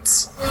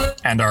Mentats,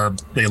 and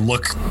they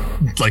look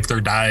like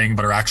they're dying,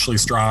 but are actually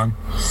strong.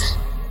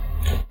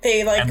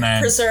 They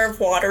preserve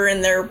water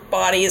in their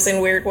bodies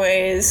in weird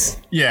ways.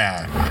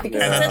 Yeah.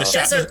 Because it's a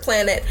desert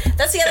planet.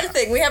 That's the other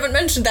thing. We haven't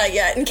mentioned that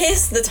yet. In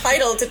case the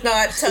title did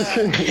not it's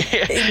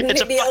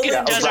a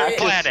fucking desert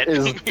planet.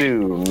 Is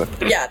Doom.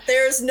 Yeah,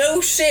 there's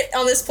no shit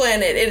on this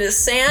planet. It is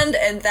sand,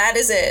 and that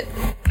is it.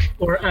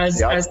 Or as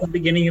the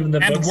beginning of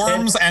the book and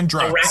worms said, and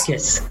drugs.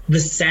 Arrakis,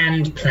 the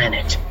sand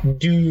planet,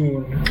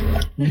 Dune,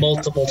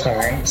 multiple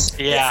times.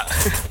 Yeah.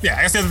 Yeah,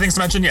 I guess the other things to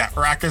mention,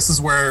 Arrakis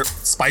is where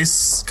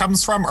spice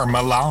comes from, or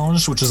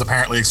melange, which is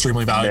apparently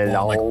extremely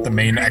valuable, like the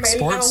main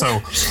export. So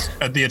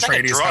the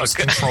Atreides house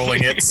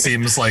controlling it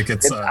seems like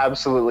it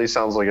absolutely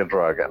sounds like a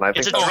drug, and I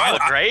think it's a drug,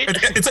 right?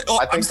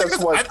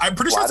 I'm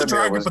pretty sure it's a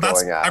drug, but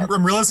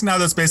I'm realizing now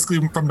that's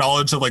basically from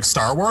knowledge of like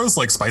Star Wars,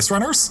 like Spice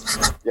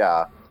Runners.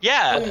 Yeah.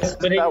 Yeah.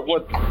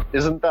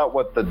 Isn't that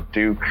what the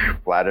Duke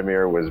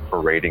Vladimir was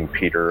berating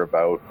Peter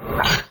about?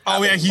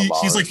 Oh yeah,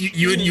 he's like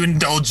you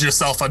indulge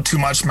yourself on too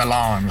much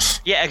melange.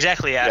 Yeah,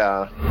 exactly.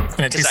 Yeah. And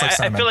it tastes like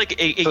cinnamon. I feel like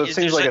So it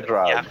seems like a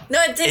drug. Yeah.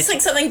 No, it tastes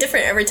like something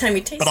different every time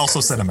you taste it. But also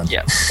cinnamon.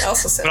 Yeah.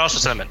 Also cinnamon. But also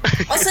cinnamon.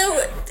 Also,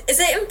 is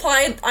it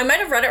implied, I might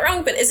have read it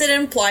wrong, but is it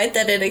implied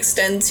that it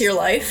extends your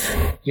life?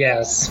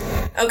 Yes.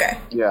 Okay.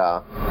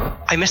 Yeah.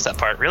 I missed that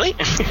part. Really?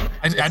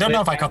 I don't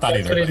know if I caught that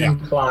That's either. what it But yeah.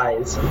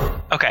 implies.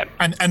 Okay.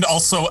 And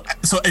also,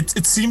 so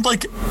it seemed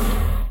like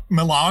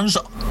melange.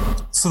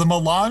 So the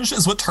melange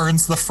is what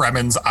turns the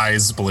Fremen's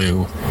eyes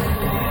blue.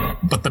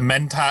 But the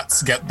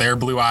Mentats get their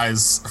blue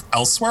eyes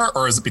elsewhere,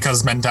 or is it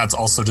because Mentats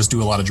also just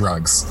do a lot of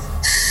drugs?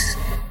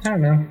 I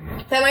don't know.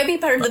 That might be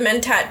part of the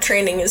Mentat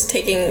training, is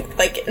taking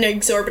like an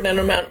exorbitant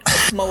amount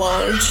of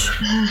melange.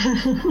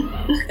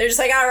 They're just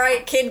like, all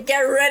right, kid,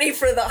 get ready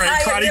for the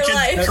high of your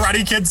life.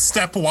 Karate Kid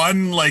step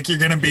 1, like you're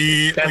gonna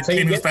be like how you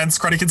King of get- Fence.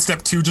 Karate Kid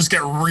step 2, just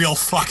get real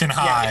fucking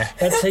high.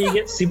 That's how you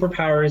get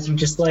superpowers. You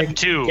just like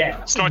Two.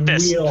 get Snort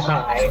this. real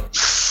high.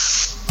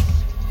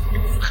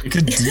 Take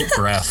a deep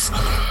breath.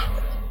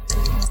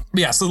 But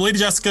yeah, so Lady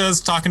Jessica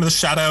is talking to the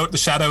Shadow. The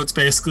Shadow's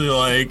basically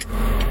like,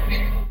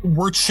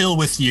 we're chill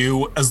with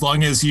you as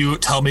long as you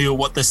tell me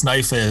what this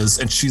knife is.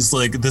 And she's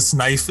like, this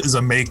knife is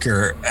a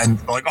maker. And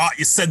like, oh,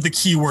 you said the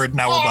keyword,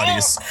 now we're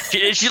buddies.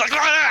 She's like,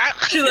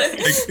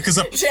 Because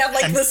She had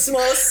like the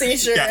smallest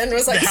seizure and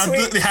was like,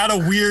 sweet. they had a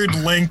weird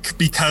link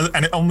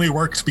and it only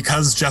worked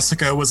because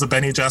Jessica was a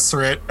Bene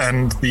Gesserit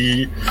and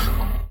the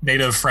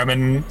native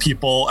Fremen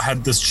people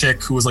had this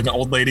chick who was like an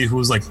old lady who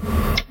was like,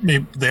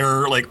 maybe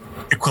they're like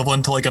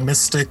equivalent to like a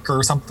mystic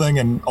or something,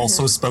 and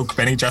also spoke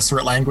Bene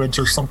Gesserit language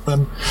or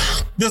something.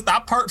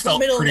 That part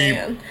felt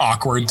pretty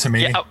awkward to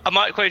me. yeah, I'm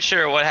not quite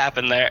sure what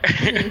happened there.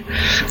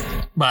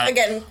 But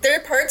Again, there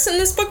are parts in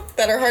this book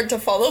that are hard to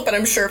follow, but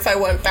I'm sure if I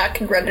went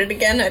back and read it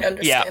again, I'd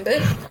understand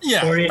it.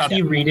 yeah, Or if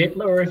you read it,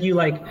 or if you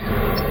like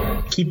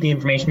keep the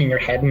information in your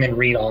head and then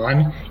read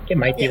on, it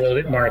might be a little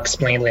bit more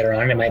explained later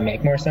on. It might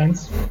make more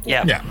sense.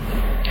 Yeah.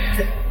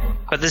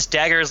 But this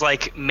dagger is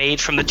like made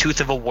from the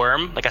tooth of a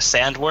worm, like a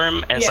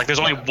sandworm, and it's like there's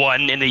only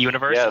one in the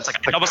universe. Yeah, it's like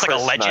it's almost like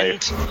a Chris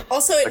legend. knife.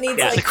 Also, it needs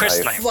the like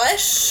Chris knife.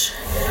 flesh.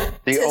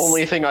 The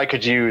only thing I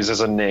could use is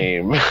a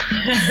name.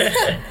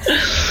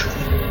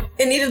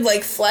 It needed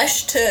like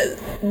flesh to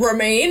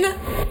remain.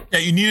 yeah,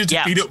 you needed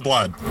to feed it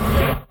blood.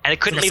 And it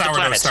couldn't Like a leave the sourdough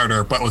planet.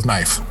 starter, but with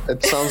knife.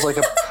 It sounds like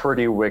a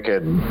pretty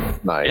wicked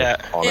knife, Yeah.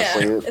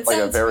 honestly. Yeah, It's it like a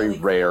sounds very really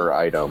rare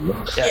item.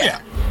 Yeah.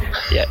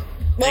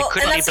 Well, it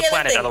couldn't and leave that's the the other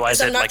planet, thing, otherwise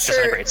is I'm it not like sure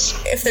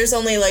disintegrates. if there's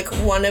only like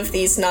one of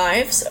these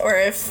knives, or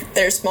if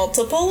there's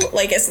multiple.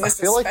 Like, is this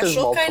a feel like there's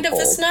special kind of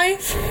this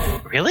multiple.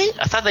 knife? Really?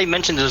 I thought they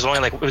mentioned there was only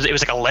like it was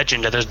like a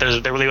legend.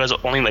 There really was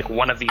only like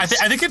one of these.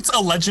 I think it's a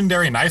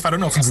legendary knife. I don't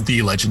know if it's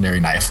the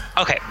legendary knife.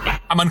 Okay.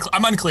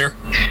 I'm unclear.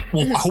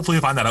 We'll hopefully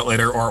find that out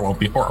later, or it won't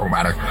be, or it won't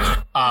matter.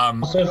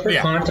 So for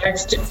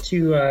context,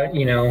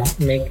 to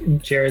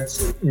make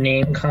Jared's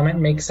name comment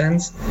make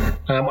sense,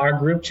 our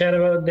group chat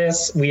about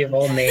this, we have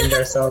all named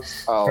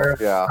ourselves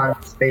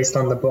based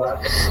on the book.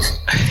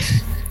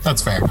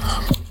 That's fair.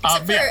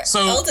 Except for so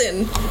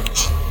Eldon.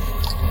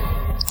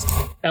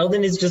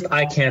 Eldon is just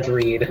I can't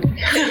read.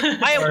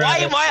 Why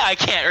am I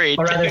can't read?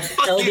 Or rather,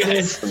 Eldon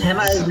is can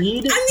I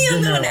read? I'm the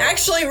only one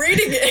actually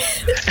reading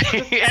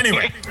it.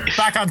 Anyway,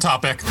 back on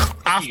topic.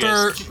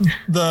 After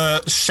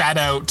the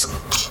Shadout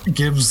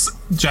gives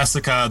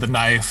Jessica the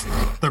knife,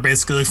 they're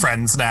basically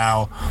friends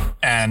now,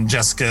 and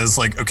Jessica's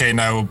like, okay,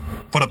 now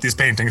put up these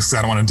paintings because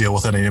I don't want to deal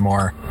with it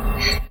anymore.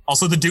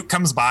 Also, the Duke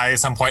comes by at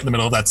some point in the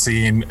middle of that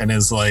scene and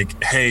is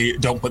like, hey,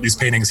 don't put these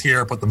paintings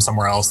here, put them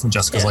somewhere else. And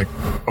Jessica's like,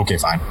 okay,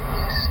 fine.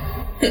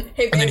 Hey,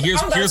 babe, And then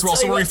here's I'm about to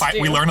also tell where you what to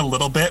we do. learn a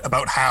little bit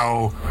about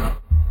how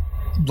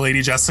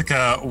Lady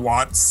Jessica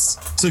wants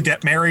to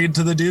get married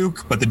to the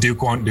Duke, but the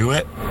Duke won't do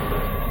it.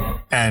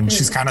 And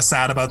she's kind of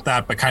sad about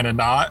that, but kind of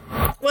not.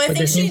 Well, I But there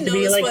think she seems to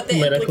be knows like what the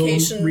political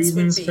implications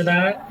reasons would be. for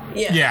that.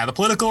 Yeah, the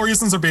political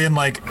reasons are being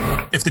like,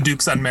 if the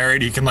Duke's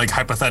unmarried, he can like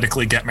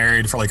hypothetically get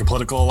married for like a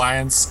political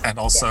alliance, and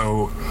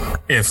also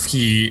if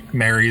he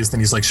marries, then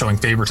he's like showing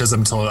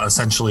favoritism to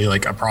essentially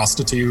like a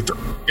prostitute.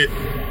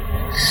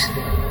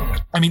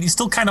 I mean, you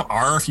still kind of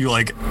are if you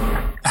like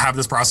have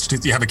this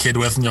prostitute that you have a kid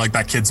with, and you're like,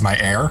 that kid's my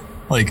heir.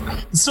 Like,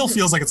 it still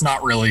feels like it's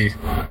not really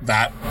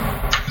that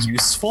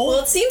useful. Well,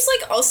 it seems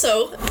like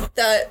also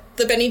that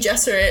the Bene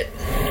Gesserit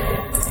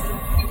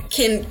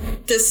can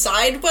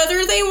decide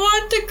whether they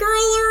want a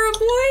girl or a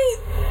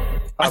boy.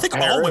 I think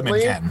all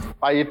women can.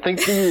 I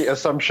think the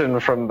assumption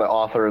from the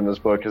author in this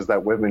book is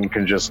that women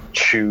can just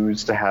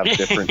choose to have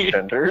different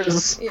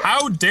genders.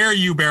 How dare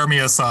you bear me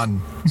a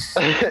son?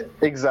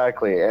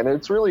 Exactly, and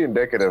it's really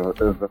indicative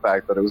of the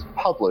fact that it was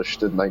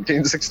published in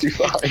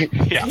 1965.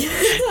 Yeah.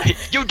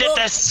 You did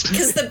this.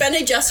 Because the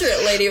Bene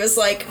Gesserit lady was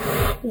like,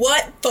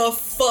 what the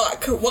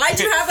fuck? Why'd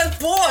you have a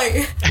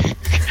boy?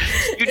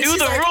 You knew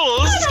the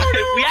rules.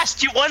 We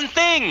asked you one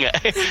thing.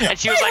 And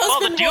she was like,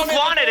 well, the Duke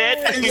wanted it.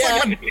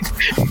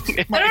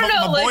 I don't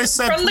know, my boy like,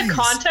 said from the please.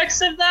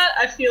 context of that,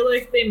 I feel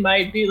like they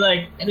might be,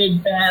 like, an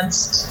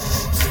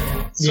advanced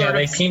sort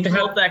they of seem to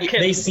people have. that can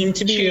They seem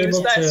to be choose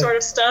able that to. sort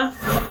of stuff.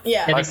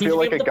 Yeah. Yeah, I they seem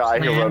feel to be like a able to guy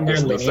who plan wrote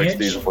this in their the lineage.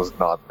 60s was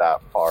not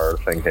that far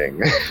thinking.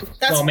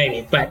 That's, Well,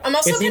 maybe, but I'm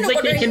also it seems kinda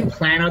like they wondering- can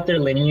plan out their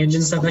lineage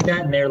and stuff like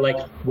that, and they're like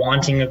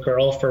wanting a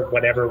girl for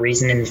whatever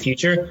reason in the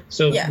future.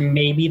 So Yeah.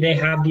 maybe they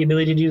have the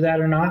ability to do that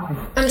or not.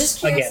 I'm just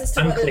curious Again, as to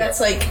whether unclear. that's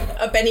like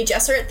a Benny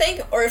Gesserit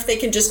thing, or if they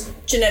can just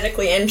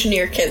genetically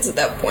engineer kids at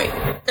that point.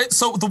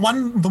 So the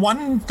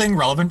one thing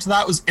relevant to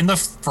that was in the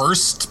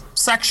first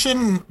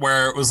section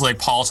where it was like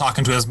Paul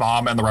talking to his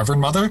mom and the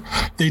Reverend Mother.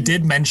 They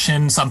did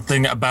mention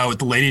something about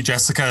the Lady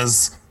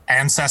Jessica's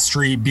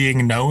ancestry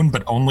being known,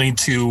 but only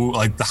to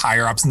like the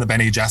higher ups in the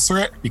Bene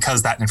Gesserit,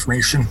 because that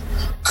information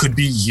could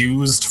be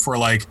used for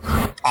like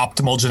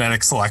optimal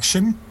genetic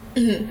selection.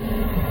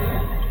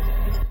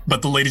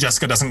 But the Lady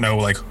Jessica doesn't know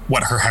like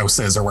what her house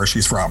is or where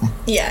she's from.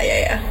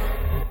 Yeah.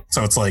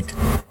 So it's like,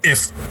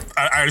 if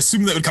I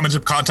assume that would come into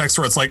context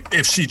where it's like,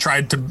 if she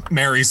tried to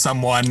marry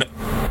someone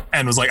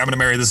and was like, I'm going to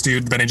marry this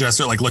dude, Bene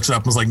Gesserit like looked it up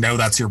and was like, no,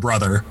 that's your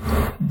brother,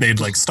 they'd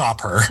like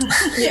stop her.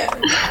 Yeah.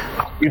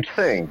 You'd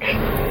think.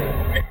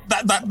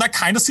 That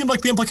kind of seemed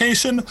like the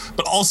implication,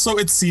 but also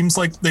it seems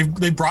like they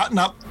brought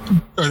up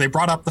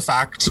the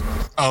fact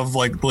of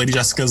like Lady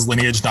Jessica's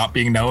lineage not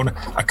being known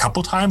a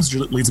couple times,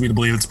 which leads me to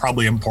believe it's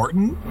probably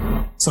important.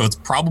 So it's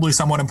probably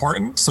somewhat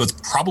important. So it's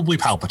probably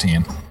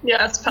Palpatine.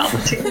 Yeah, it's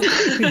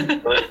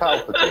Palpatine.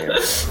 Palpatine.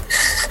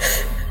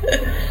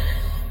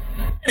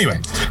 Anyway.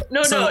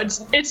 No,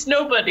 it's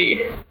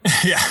nobody.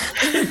 Yeah.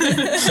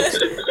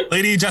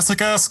 Lady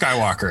Jessica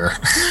Skywalker.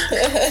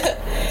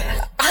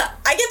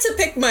 I get to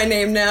pick my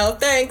name now.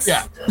 Thanks.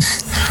 Yeah.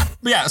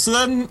 Yeah, so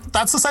then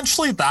that's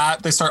essentially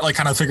that. They start like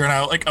kind of figuring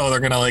out like, oh, they're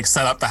gonna like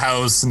set up the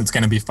house and it's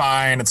gonna be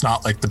fine. It's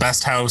not like the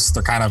best house.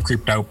 They're kind of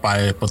creeped out by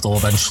it, but they'll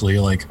eventually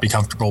like be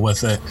comfortable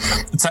with it.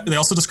 They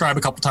also describe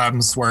a couple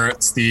times where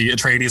it's the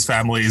Atreides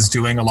family is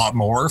doing a lot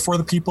more for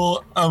the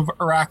people of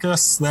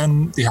Arrakis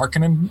than the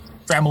Harkonnen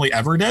family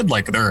ever did.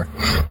 Like they're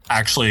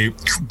actually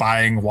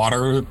buying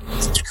water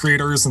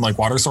creators and like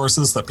water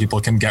sources so that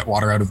people can get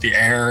water out of the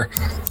air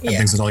and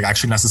things that are like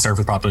actually necessary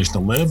for the population to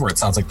live, where it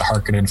sounds like the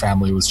Harkonnen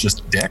family was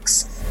just dicks.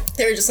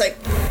 They were just like,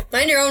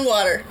 find your own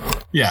water.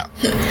 Yeah.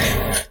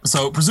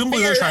 So presumably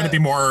they're trying to be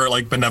more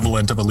like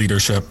benevolent of a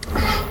leadership.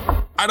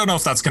 I don't know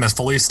if that's going to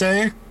fully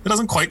stay. It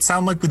doesn't quite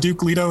sound like the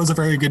Duke Leto is a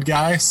very good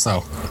guy,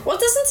 so. Well,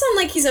 it doesn't sound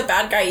like he's a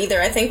bad guy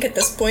either. I think at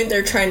this point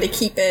they're trying to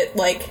keep it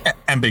like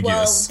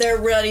ambiguous. Well,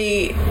 they're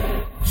ready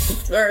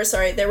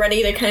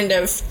to kind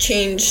of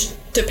change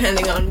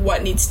depending on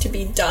what needs to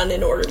be done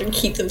in order to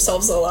keep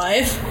themselves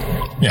alive.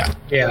 Yeah.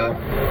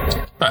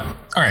 Yeah. But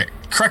all right,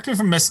 correct me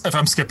if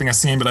I'm skipping a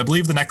scene, but I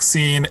believe the next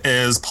scene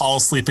is Paul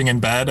sleeping in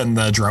bed and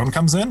the drone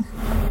comes in.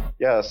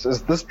 Yes,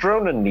 is this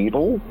drone a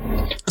needle?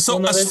 So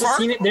Well, no,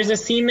 there's a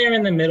scene there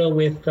in the middle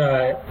with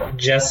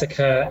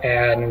Jessica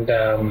and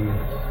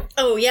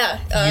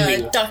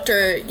Yui.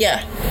 Dr.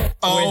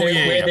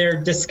 Where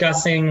they're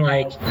discussing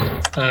like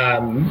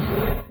a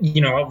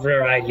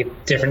variety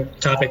of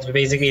different topics, but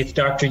basically it's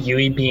Dr.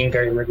 Yui being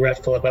very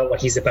regretful about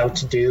what he's about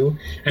to do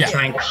and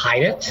trying to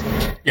hide it.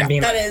 Yeah. And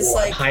being That like, is, "Oh,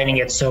 I'm like- hiding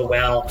it so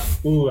well.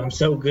 Ooh, I'm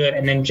so good."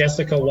 And then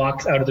Jessica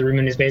walks out of the room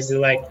and is basically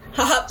like,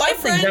 Haha, bye,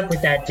 "Something's friend." up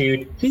with that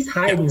dude. He's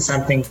hiding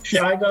something.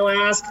 Should I go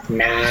ask?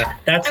 Nah,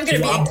 that's I'm gonna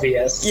too be-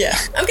 obvious." Yeah,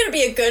 I'm gonna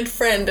be a good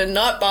friend and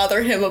not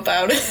bother him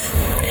about it.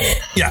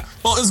 Yeah.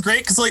 Well, it was great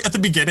because like at the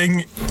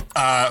beginning,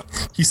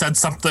 he said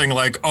something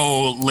like,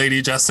 "Oh,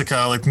 Lady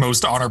Jessica, like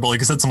most honorable." Like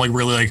he said something like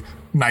really like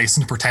nice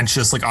and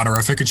pretentious, like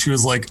honorific, and she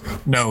was like,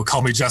 "No,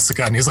 call me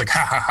Jessica." And he's like,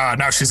 "Ha ha ha!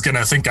 Now she's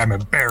gonna think I'm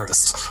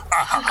embarrassed." Ha,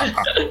 ha, ha,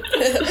 ha.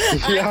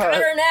 I'm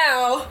better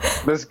now.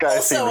 This guy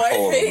Also, seems I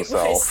full of hate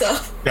himself.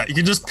 myself. Yeah, you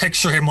can just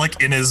picture him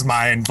like in his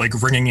mind, like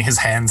wringing his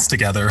hands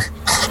together,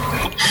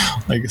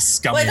 like a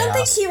scummy Well, I don't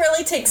think ass. he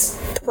really takes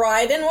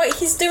pride in what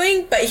he's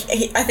doing, but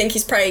I think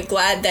he's probably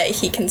glad that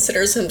he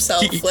considers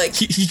himself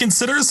He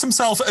considers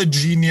himself a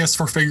genius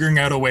for figuring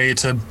out a way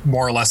to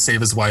more or less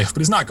save his wife,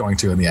 but he's not going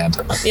to in the end.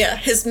 yeah,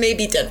 his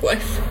maybe dead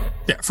wife.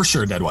 Yeah, for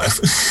sure, dead wife.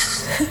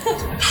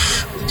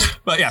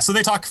 But yeah, so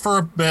they talk for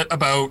a bit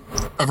about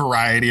a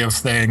variety of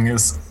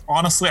things.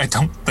 Honestly, I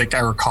don't think I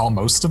recall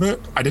most of it.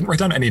 I didn't write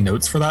down any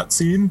notes for that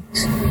scene.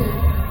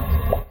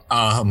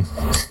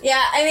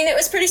 Yeah, I mean, it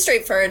was pretty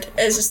straightforward.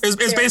 It's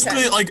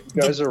basically like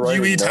guys are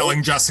writing Yui notes?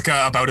 telling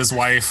Jessica about his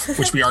wife,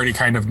 which we already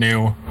kind of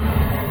knew.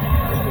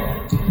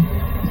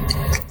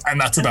 And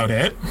that's about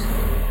it.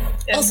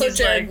 And Also, he's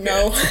Jared, like,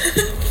 no.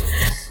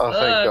 Oh,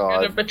 thank I'm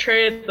gonna God.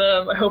 betray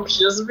them. I hope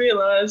she doesn't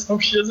realize.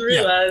 And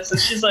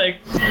she's like,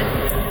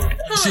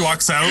 She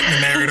walks out, and the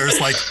narrator's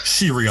like,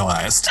 she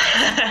realized.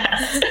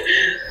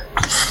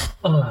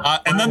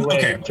 And then,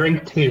 okay.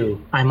 Drink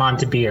 2. I'm on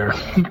to beer.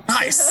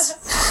 Nice.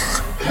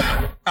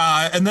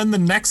 And then the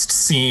next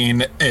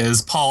scene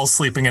is Paul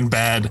sleeping in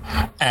bed,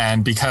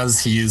 and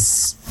because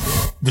he's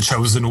the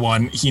chosen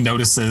one, he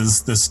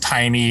notices this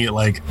tiny,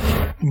 like,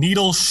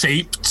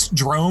 needle-shaped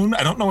drone.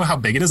 I don't know how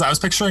big it is. I was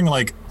picturing,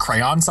 like,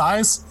 crayon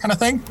size kind of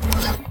thing,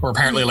 where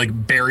apparently,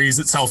 like, buries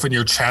itself in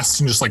your chest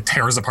and just, like,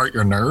 tears apart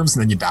your nerves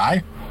and then you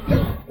die.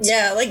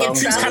 Yeah, like it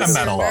travels kind of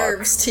your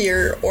nerves to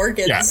your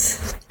organs.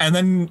 Yeah. And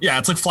then,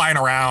 it's like flying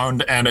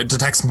around and it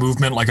detects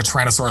movement like a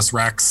Tyrannosaurus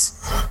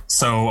Rex.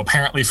 So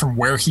apparently from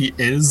where he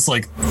is,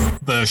 like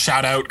the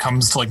shout out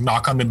comes to like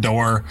knock on the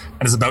door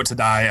and is about to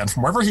die. And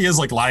from wherever he is,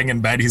 like lying in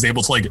bed, he's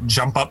able to like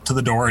jump up to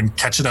the door and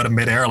catch it out of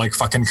midair like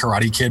fucking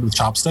Karate Kid with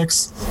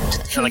chopsticks.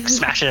 And like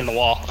smash it in the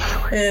wall.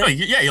 Yeah.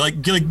 He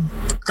like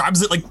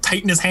grabs it like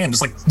tight in his hand,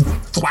 just like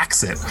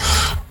thwacks it.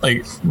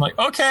 Like, I'm like,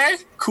 okay,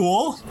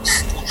 cool.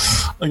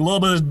 Like a little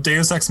bit of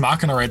Deus Ex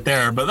Machina right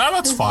there, but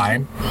that's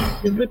fine.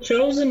 He's the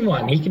chosen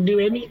one. He can do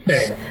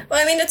anything. Well,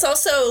 I mean, it's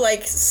also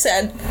like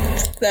said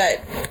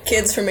that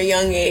kids from a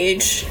young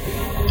age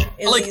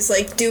in like, these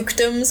like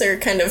dukedoms are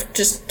kind of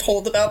just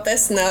told about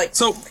this, and they're like,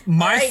 so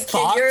my "Right,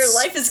 thoughts, kid, your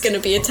life is going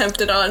to be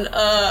attempted on."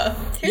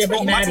 Here's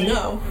what you need to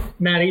know.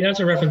 Maddie, not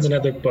to reference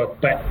another book,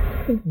 but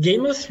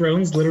Game of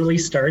Thrones literally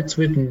starts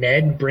with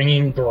Ned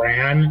bringing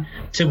Bran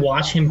to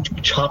watch him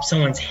chop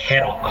someone's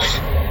head off.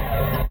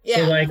 Yeah.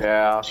 So,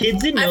 like,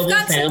 kids in noble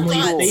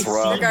families, they see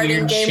regarding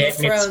weird Game shit of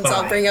and it's Thrones,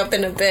 I'll fine. bring up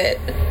in a bit.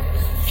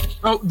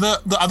 Oh,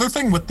 the other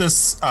thing with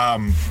this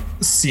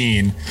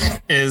scene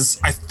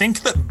is I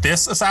think that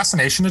this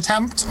assassination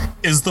attempt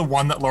is the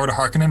one that Lord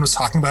Harkonnen was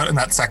talking about in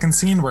that second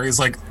scene where he's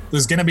like,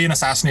 there's going to be an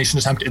assassination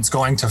attempt. It's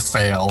going to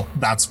fail.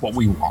 That's what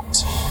we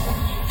want.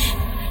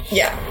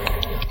 Yeah.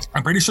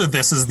 I'm pretty sure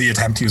this is the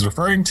attempt he was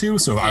referring to,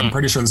 so I'm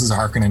pretty sure this is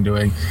Harkonnen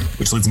doing,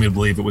 which leads me to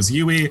believe it was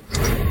Yui.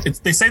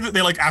 They say that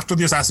they, like, after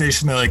the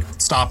assassination, they, like,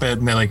 stop it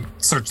and they, like,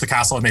 search the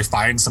castle and they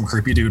find some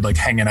creepy dude, like,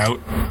 hanging out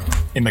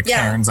in the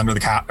cairns under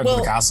the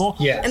castle.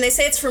 Yeah. And they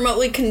say it's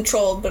remotely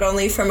controlled, but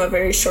only from a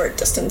very short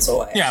distance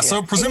away. Yeah,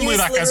 so presumably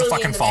that guy's a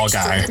fucking fall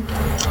guy.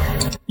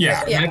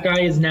 Yeah. That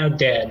guy is now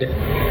dead.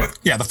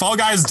 Yeah, the fall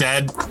guy is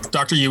dead.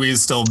 Dr. Yui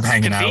is still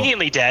hanging out.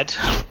 Conveniently dead.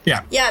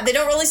 Yeah. Yeah, they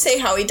don't really say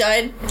how he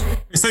died.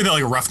 They say they,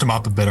 like, roughed him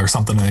up a bit or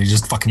something and he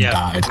just fucking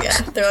died.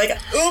 Yeah, they're like,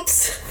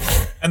 oops.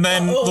 And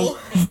then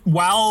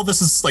while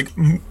this is, like,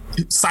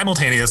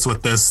 simultaneous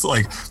with this,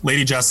 like,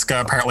 Lady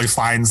Jessica apparently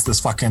finds this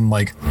fucking,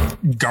 like,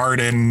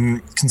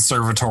 garden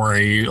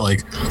conservatory,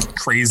 like,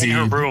 crazy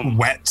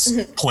wet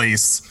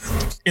place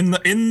in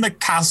the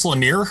castle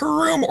near her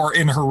room or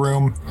in her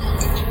room.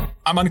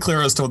 I'm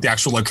unclear as to what the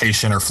actual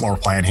location or floor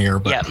plan here,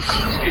 but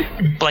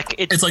like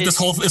it's like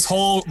this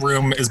whole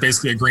room is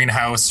basically a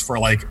greenhouse for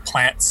like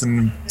plants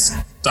and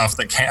stuff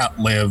that can't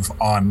live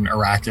on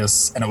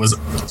Arrakis, and it was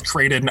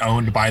created and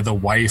owned by the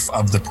wife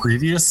of the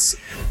previous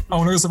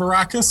owners of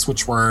Arrakis,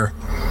 which were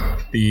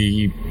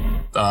the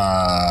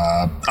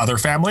other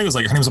family. It was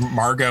like, her name was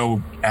Margot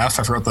F.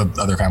 I forgot what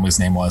the other family's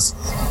name was,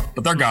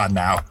 but they're gone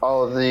now.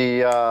 Oh,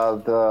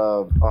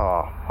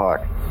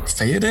 fuck.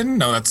 Theoden?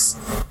 No,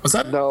 was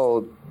that?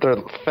 No,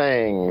 they're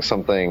Fang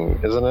something,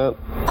 isn't it?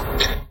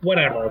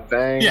 Whatever.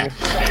 Fang. Yeah.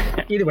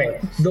 Either way,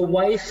 the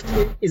wife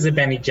is a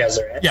Bene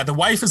Gesserit. Yeah, the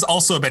wife is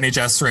also a Bene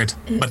Gesserit,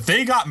 but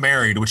they got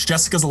married, which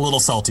Jessica's a little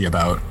salty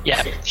about.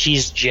 Yeah,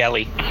 she's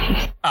jelly.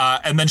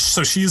 And then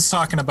so she's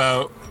talking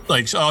about,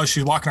 like, oh,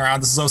 she's walking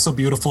around, this is oh so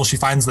beautiful. She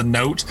finds the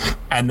note,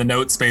 and the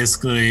note's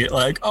basically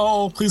like,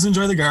 oh, please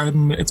enjoy the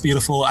garden. It's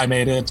beautiful. I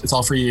made it. It's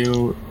all for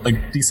you.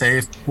 Like, be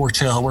safe. We're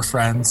chill. We're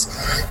friends.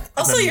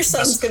 Also, your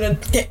son's gonna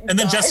And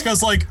then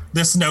Jessica's like,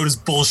 this note is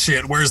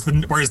bullshit. Where's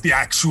the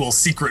actual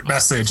secret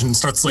message? And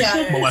starts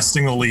like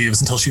molesting the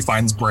leaves until she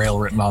finds Braille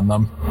written on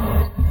them.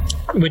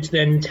 Which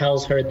then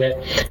tells her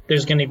that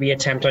there's going to be an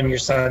attempt on your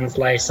son's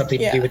life, something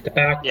to do with the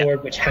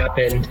backboard, which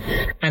happened,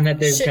 and that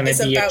there's going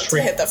to be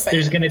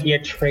there's going to be a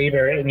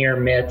traitor in your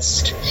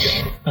midst,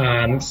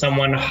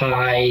 someone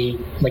high,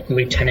 like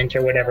lieutenant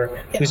or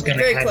whatever, who's going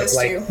to kind of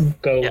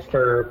like go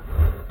for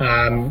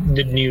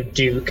the new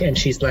Duke, and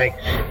she's like,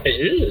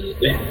 ew.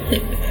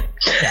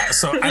 Yeah.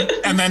 So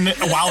and then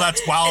while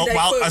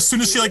as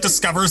soon as she like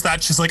discovers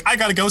that, she's like, I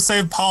gotta go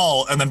save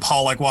Paul, and then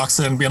Paul like walks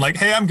in being like,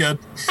 hey, I'm good.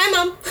 Hi,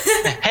 Mom.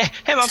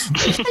 Hey, Mom.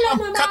 Hello,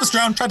 Mom. Caught this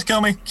drone, tried to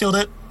kill me, killed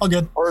it, all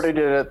good. Already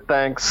did it,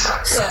 thanks.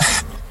 Yeah.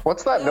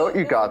 What's that note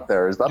you got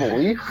there? Is that a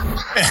leaf?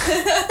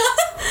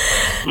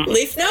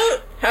 Leaf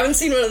note? Haven't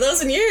seen one of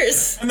those in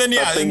years. And then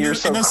that thing you're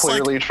so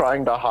clearly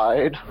trying to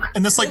hide.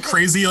 In this like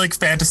crazy like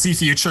fantasy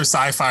future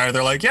sci-fi,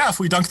 they're like, yeah, if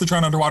we dunk the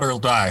drone underwater, it'll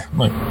die. I'm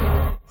like,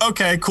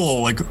 okay,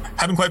 cool. Like,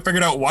 haven't quite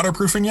figured out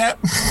waterproofing yet.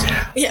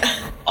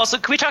 Yeah. Also,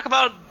 can we talk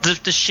about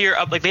the sheer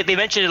like they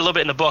mentioned it a little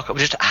bit in the book,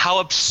 just how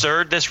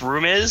absurd this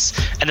room is,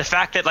 and the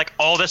fact that like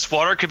all this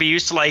water could be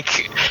used to like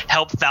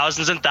help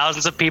thousands and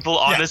thousands of people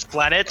on this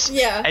planet.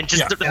 Yeah. And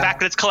just the fact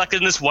that it's collected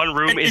in this one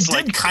room is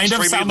like it did kind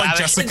of sound like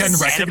Jessica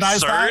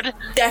recognized that.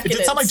 It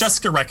did sound like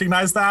Jessica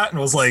recognized that and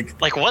was like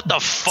what the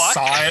fuck?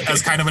 Saw it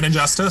as kind of an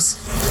injustice.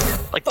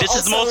 Like, this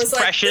is the most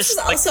precious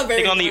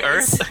thing on the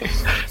earth.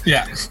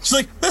 Yeah. She's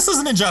like, this is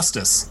an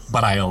injustice,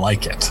 but I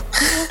like it.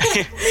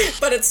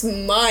 But it's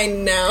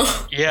mine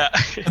now. Yeah.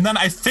 And then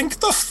I think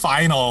the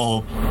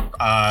final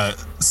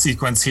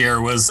sequence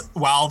here was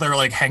while they're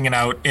like hanging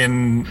out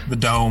in the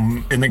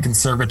dome in the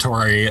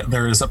conservatory,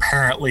 there's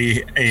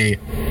apparently a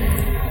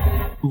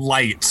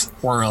light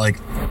or like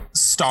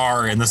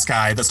star in the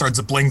sky that starts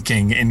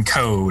blinking in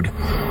code,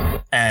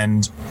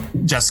 and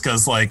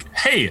Jessica's like,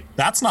 hey,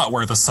 that's not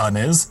where the sun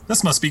is,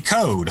 this must be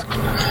code.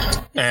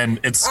 And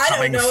it's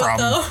coming from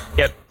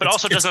but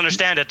also doesn't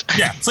understand it.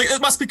 Yeah, it's like,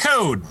 it must be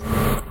code.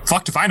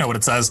 Fucked if I know what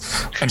it says.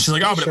 And she's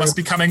like, oh, but it must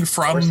be coming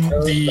from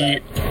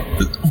the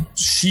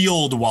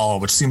shield wall,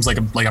 which seems like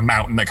a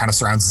mountain that kind of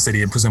surrounds the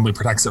city and presumably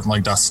protects it from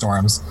like dust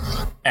storms,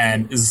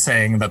 and is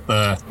saying that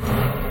the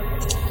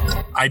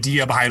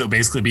idea behind it would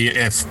basically be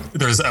if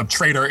there's a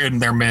traitor in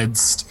their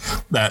midst,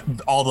 that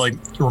all the like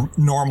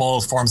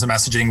normal forms of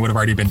messaging would have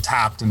already been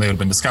tapped and they would have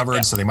been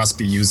discovered. So they must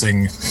be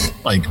using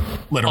like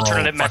literal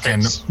fucking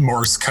methods.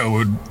 Morse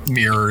code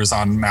mirrors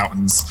on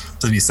mountains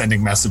to be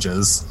sending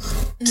messages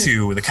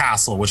to the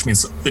castle, which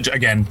means,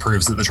 again,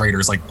 proves that the traitor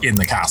is like in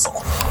the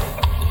castle.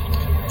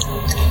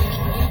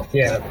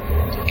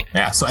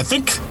 Yeah, so I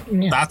think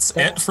that's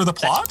it for the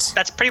plot.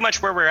 That's pretty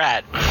much where we're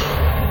at.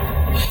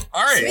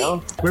 All right,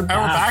 now we're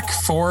back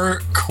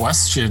for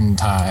question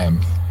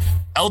time.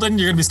 Eldon,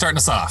 you're going to be starting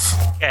us off.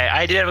 Okay,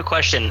 I did have a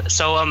question.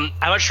 So I'm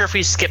not sure if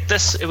we skipped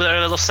this with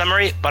a little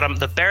summary, but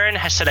the Baron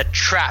has set a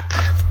trap,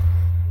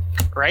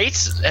 right?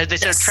 They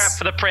set a trap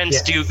for the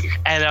prince, Duke,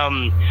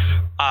 and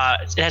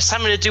it has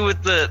something to do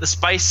with the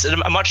spice.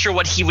 And I'm not sure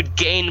what he would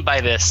gain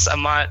by this.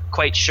 I'm not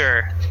quite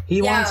sure.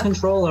 He wants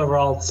control over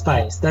all the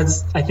spice.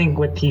 That's, I think,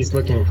 what he's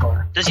looking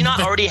for. Does he not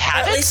already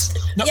have it?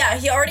 Yeah,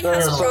 he already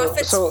has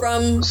profits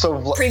from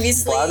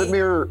previously.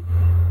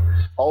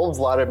 All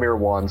Vladimir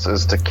wants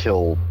is to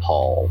kill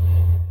Paul.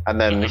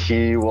 And then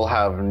he will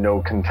have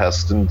no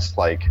contestants,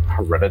 like,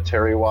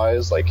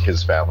 hereditary-wise, like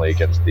his family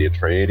against the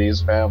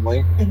Atreides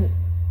family. Mm-hmm.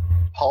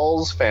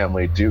 Paul's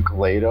family, Duke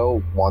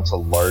Leto, wants a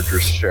larger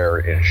share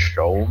in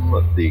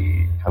Shome,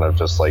 the kind of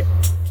just like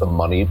the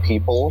money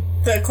people.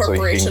 The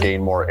corporation. So he can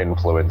gain more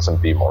influence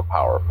and be more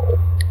powerful.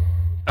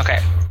 Okay.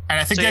 And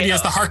I think the idea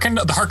is the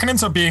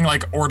Harkonnens are being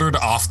like ordered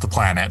off the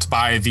planet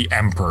by the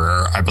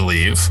Emperor, I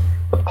believe.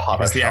 The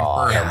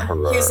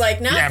Emperor. He's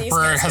like, no, the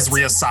Emperor has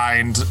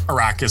reassigned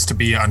Arrakis to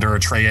be under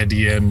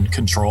Atreidian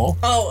control.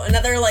 Oh,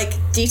 another like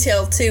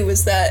detail too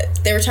was that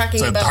they were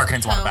talking about the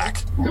Harkonnens want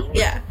back.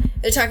 Yeah,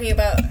 they're talking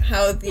about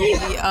how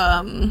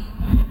the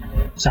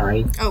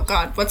Sorry. Oh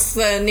God, what's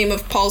the name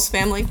of Paul's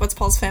family? What's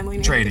Paul's family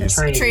name?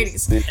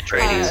 Atreides. The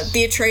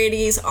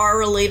Atreides are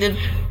related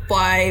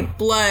by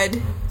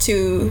blood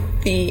to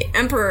the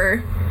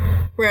Emperor,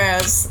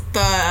 whereas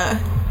the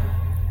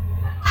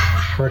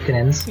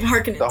Harkonnens. The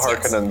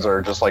Harkonnens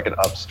are just like an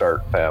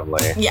upstart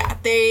family. Yeah,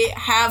 they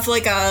have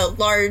like a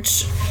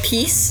large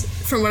piece,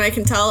 from what I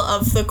can tell,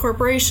 of the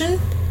corporation.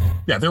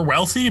 Yeah, they're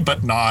wealthy,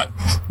 but not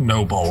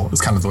noble,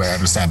 is kind of the way I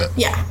understand it.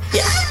 Yeah.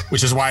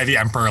 Which is why the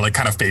Emperor like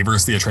kind of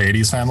favors the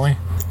Atreides family.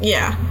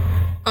 Yeah.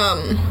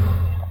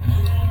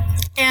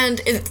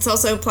 And it's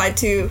also applied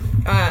to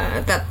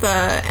that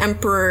the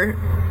Emperor,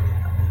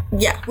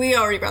 we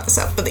already brought this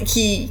up, but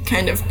he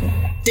kind of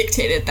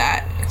dictated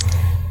that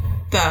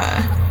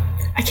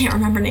I can't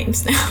remember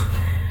names now.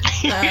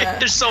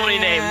 There's so many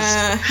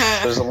names.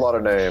 There's a lot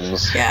of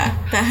names. Yeah.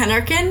 The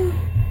Hanarkin?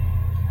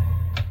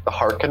 The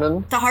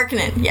Harkonnen? The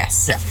Harkonnen,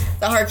 yes. Yeah.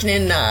 The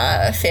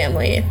Harkonnen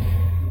family.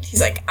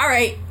 He's like, all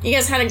right, you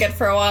guys had it good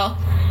for a while.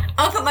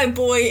 I'll put my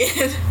boy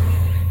in.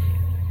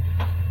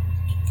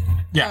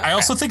 Yeah, I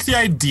also think the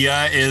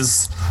idea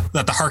is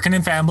that the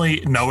Harkonnen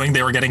family, knowing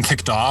they were getting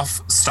kicked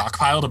off,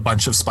 stockpiled a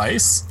bunch of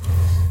spice.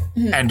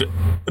 Mm-hmm. And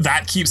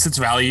that keeps its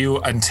value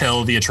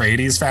until the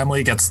Atreides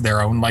family gets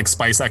their own like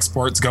spice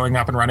exports going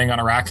up and running on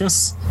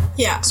Arrakis.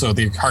 Yeah. So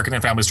the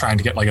Harkonnen family is trying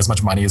to get like as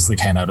much money as they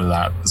can out of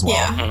that as well.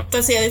 Yeah,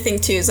 that's the other thing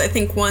too, is I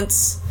think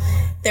once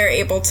they're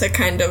able to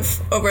kind of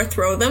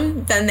overthrow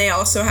them, then they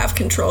also have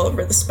control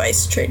over the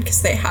spice trade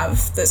because they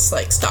have this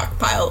like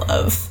stockpile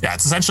of. Yeah,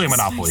 it's essentially a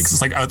monopoly because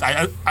it's like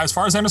I, as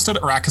far as I understood,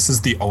 Arrakis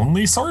is the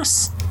only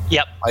source.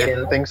 Yep. I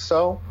didn't think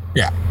so.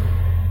 Yeah.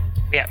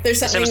 Yeah, there's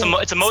something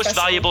it's the most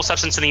valuable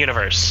substance in the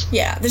universe.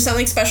 Yeah, there's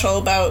something special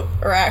about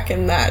Iraq,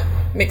 and that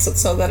makes it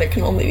so that it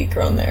can only be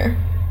grown there.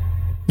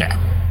 Yeah.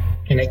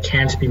 And it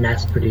can't be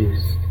mass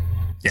produced.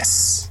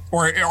 Yes.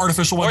 Or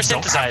artificial ones or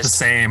don't have the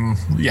same.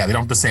 Yeah, they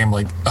don't have the same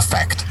like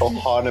effect.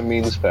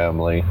 Hanarkin's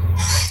family.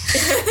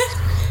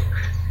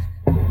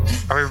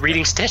 Are we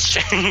reading Stitch?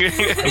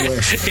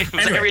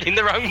 Was I reading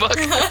the wrong book?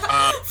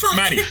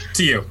 Maddie,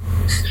 to you.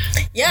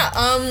 Yeah.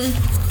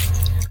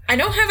 I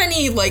don't have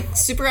any like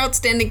super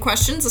outstanding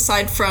questions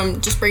aside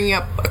from just bringing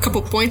up a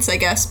couple points, I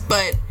guess,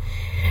 but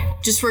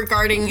just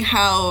regarding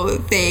how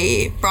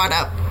they brought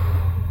up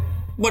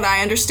what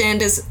I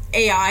understand is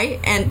AI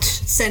and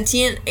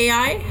sentient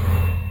AI,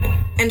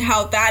 and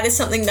how that is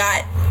something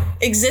that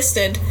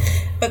existed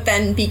but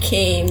then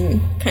became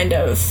kind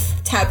of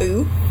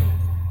taboo.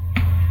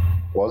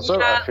 Was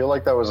it? I feel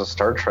like that was a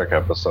Star Trek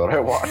episode I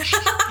watched.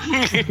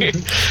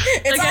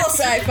 It's all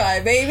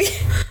sci-fi, baby.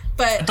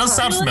 But it does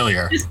sound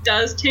familiar. This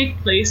does take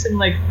place in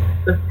like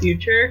the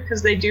future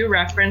because they do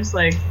reference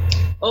like,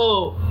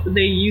 oh,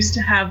 they used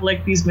to have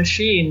like these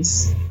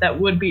machines that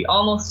would be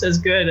almost as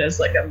good as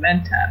like a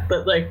Mentat,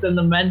 but like then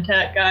the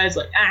Mentat guy's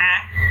like,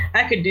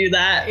 I could do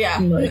that. Yeah.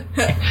 Like,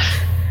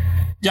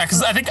 yeah,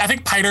 because I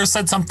think Piter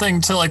said something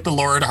to like the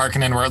Lord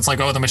Harkonnen where it's like,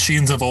 oh, the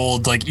machines of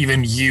old, like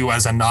even you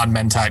as a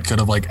non-Mentat could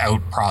have like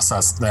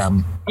out-processed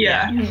them.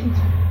 yeah.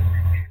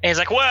 And he's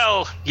like,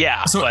 well,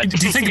 yeah. So but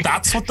do you think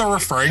that's what they're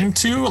referring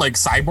to? Like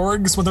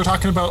cyborgs when they're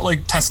talking about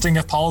like testing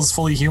if Paul is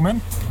fully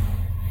human?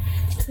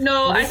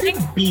 No, I think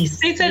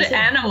beast. they said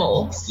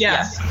animals.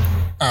 Yeah.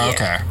 Oh,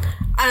 okay.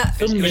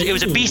 it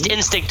was a beast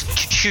instinct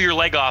to chew your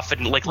leg off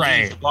and like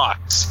leave the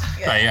box.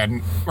 Right, yeah,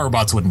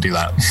 robots wouldn't do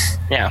that.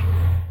 Yeah.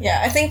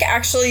 Yeah, I think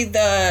actually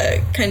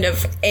the kind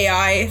of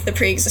AI, the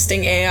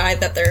pre-existing AI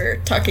that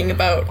they're talking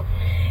about,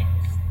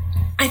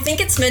 I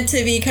think it's meant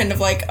to be kind of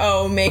like,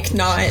 oh, make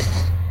not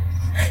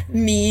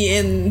me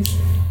in,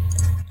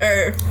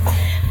 or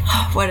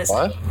what is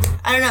it?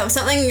 I don't know,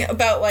 something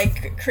about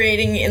like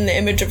creating in the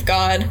image of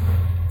God,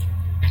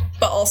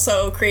 but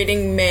also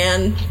creating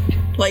man,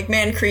 like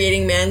man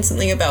creating man,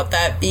 something about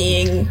that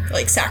being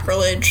like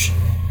sacrilege.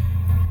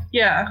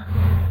 Yeah.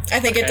 I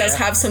think it does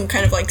have some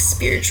kind of like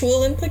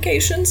spiritual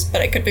implications,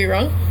 but I could be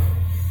wrong.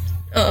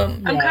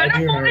 I'm kind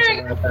of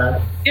wondering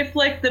if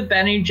like the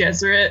Bene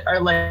Gesserit are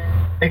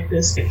like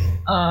this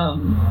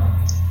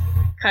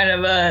kind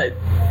of a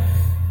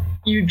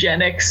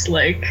eugenics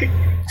like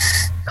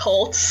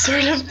cult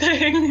sort of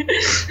thing.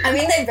 I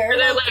mean, they very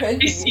well could they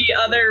be. see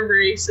other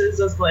races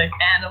as like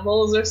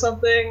animals or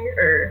something,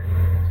 or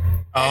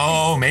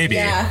maybe.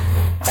 Yeah,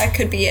 that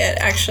could be it.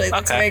 Actually,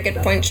 that's a very good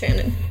point,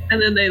 Shannon.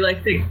 And then they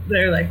like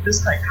they're like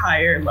this like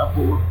higher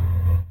level.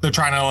 They're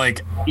trying to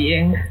like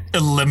being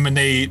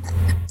eliminate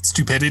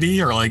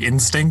stupidity or like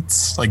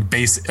instincts, like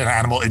base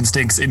animal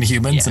instincts in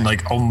humans, and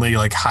like only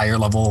like higher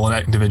level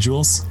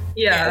individuals.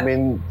 Yeah. I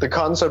mean, the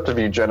concept of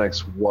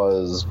eugenics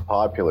was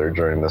popular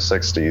during the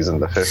 60s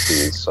and the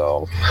 50s,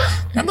 so.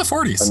 And the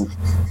 40s.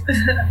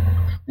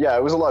 Yeah,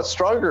 it was a lot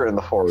stronger in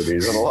the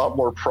 40s and a lot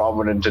more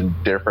prominent in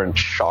different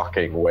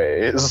shocking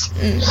ways.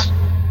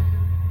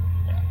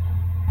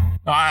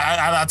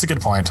 That's a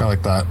good point. I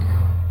like that.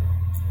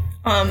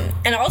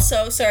 And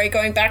also, sorry,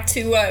 going back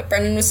to what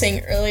Brendan was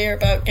saying earlier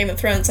about Game of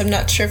Thrones, I'm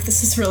not sure if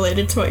this is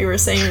related to what you were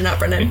saying or not,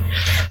 Brendan,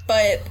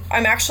 but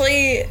I'm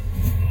actually,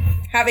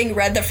 having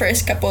read the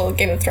first couple of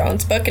Game of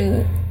Thrones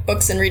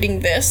books and reading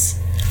this,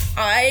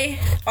 I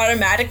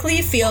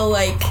automatically feel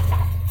like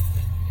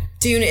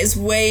Dune is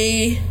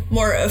way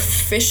more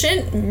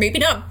efficient, maybe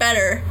not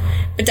better,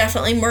 but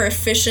definitely more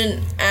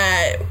efficient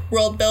at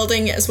world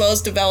building as well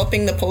as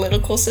developing the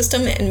political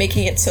system and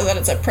making it so that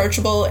it's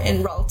approachable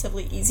and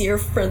relatively easier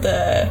for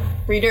the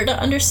reader to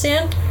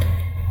understand.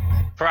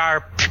 For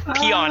our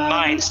peon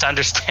minds to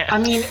understand. I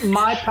mean,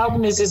 my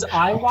problem is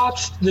I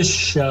watched the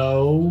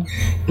show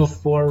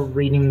before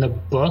reading the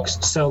books.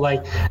 So,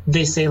 like,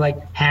 they say, like,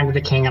 Hand of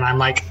the King, and I'm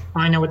like,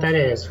 I know what that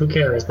is. Who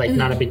cares? Like,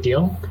 not a big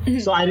deal.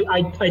 So I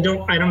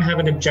don't have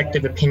an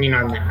objective opinion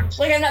on that.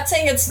 Like, I'm not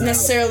saying it's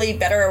necessarily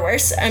better or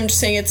worse. I'm just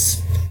saying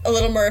it's a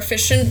little more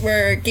efficient,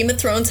 where Game of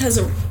Thrones does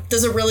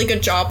a really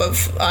good job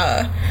of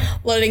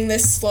letting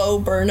this slow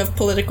burn of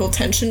political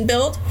tension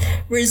build,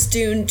 whereas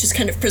Dune just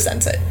kind of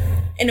presents it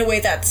in a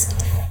way that's,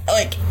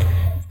 like,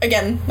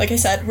 again, like I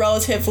said,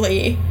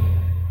 relatively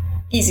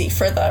easy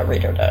for the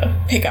reader to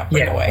pick up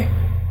right away.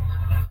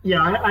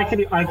 Yeah, I could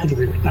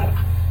agree with that.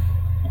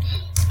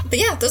 But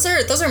yeah, those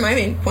are my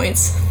main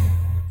points.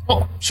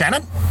 Oh,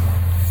 Shannon?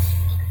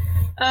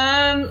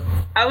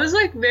 I was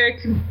like very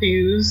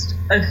confused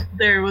if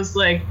there was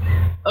like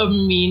a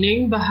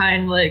meaning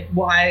behind like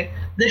why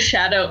the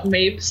Shadow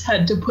Mapes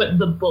had to put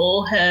the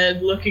bull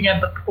head looking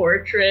at the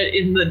portrait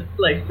in the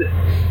like the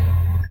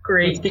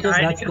great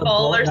dining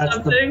hall or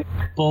something.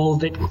 The bull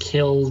that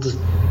killed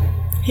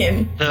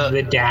him,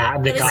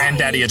 the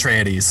granddaddy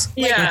Atreides.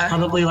 Yeah, it's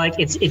probably like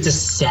it's a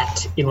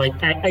set.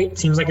 It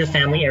seems like a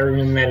family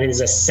heirloom that is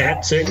a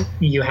set, so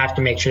you have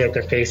to make sure that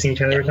they're facing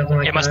each other or something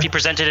like that. It must be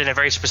presented in a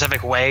very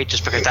specific way,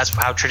 just because that's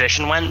how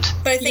tradition went.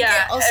 But I think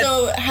it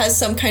also has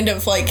some kind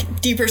of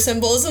like deeper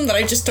symbolism that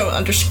I just don't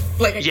understand.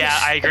 Like,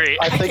 I agree.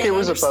 I think it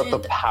was about the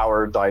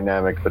power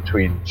dynamic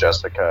between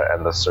Jessica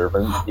and the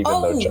servant, even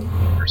though Jessica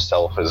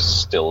herself is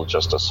still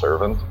just a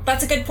servant.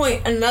 That's a good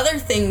point. Another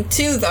thing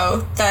too,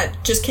 though,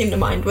 that just came to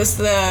mind was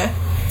the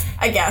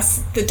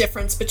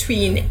difference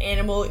between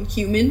animal and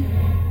human,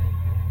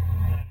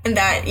 and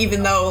that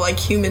even though like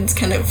humans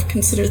kind of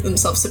consider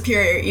themselves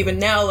superior, even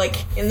now,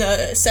 like in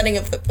the setting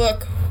of the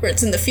book where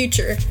it's in the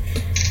future,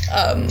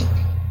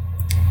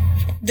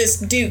 this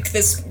duke,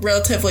 this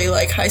relatively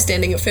like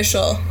high-standing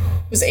official,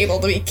 was able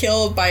to be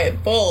killed by a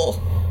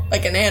bull,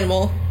 like an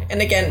animal.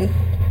 And again,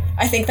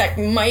 I think that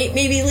might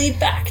maybe lead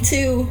back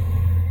to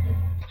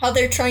how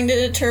they're trying to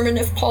determine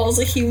if Paul's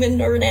a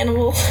human or an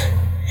animal.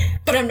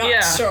 But I'm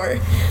not sure.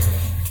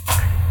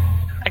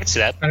 can see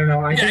that. I don't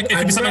know. I Yeah, think it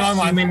could be something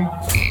online.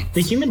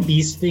 the human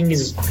beast thing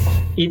is,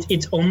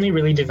 it's only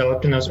really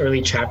developed in those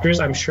early chapters.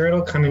 I'm sure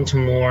it'll come into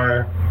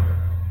more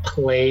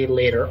play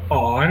later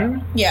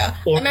on. Yeah,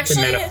 Or I'm the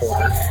actually.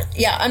 metaphor.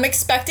 Yeah, I'm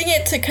expecting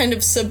it to kind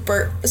of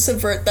subvert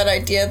that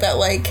idea that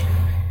like,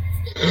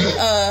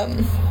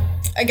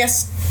 I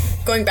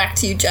guess going back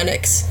to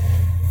eugenics,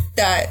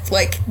 that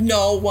like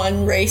no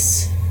one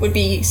race would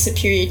be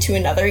superior to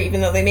another, even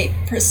though they may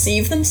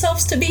perceive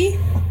themselves to be.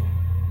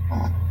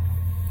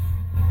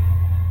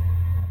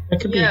 That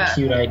could be a Yeah.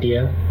 cute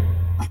idea.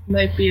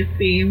 Might be a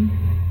theme.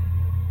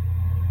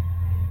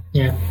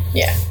 Yeah.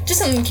 Yeah, just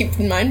something to keep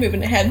in mind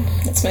moving ahead.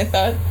 That's my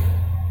thought.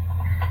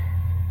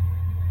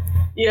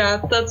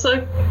 Yeah, that's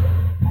I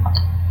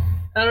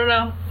don't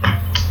know.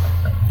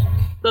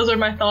 Those are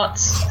my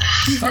thoughts.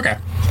 Okay.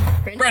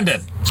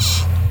 Brendan.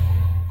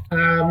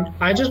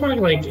 I just want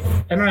to I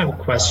don't have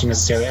a question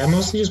necessarily. I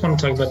mostly just want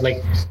to talk about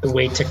the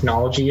way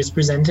technology is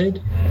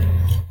presented.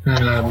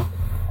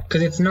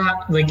 Because it's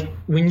not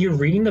when you're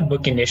reading the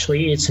book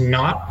initially, it's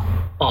not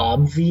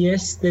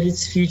obvious that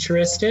it's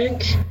futuristic.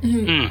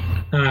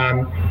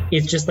 Mm.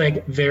 It's just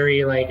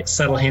very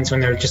subtle hints when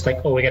they're just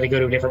oh, we got to go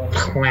to a different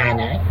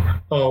planet.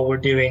 Oh, we're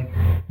doing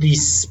the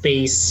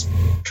space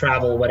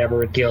travel,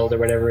 whatever guild or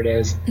whatever it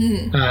is.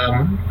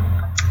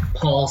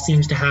 Paul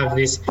seems to have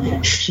this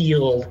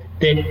shield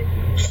that,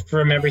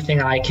 from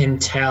everything I can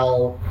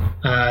tell,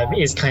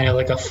 is kind of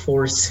like a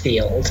force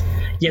field.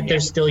 Yet they're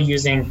still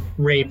using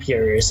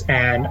rapiers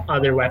and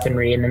other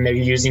weaponry, and then they're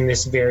using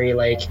this very,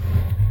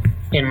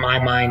 in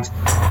my mind,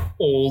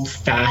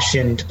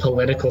 old-fashioned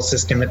political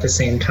system at the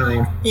same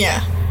time.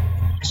 Yeah.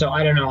 So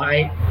I don't know.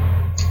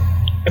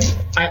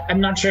 I'm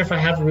not sure if I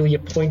have really a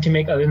point to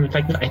make other than the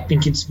fact that I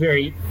think it's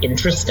very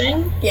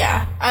interesting.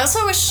 Yeah. I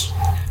also wish,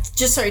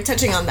 just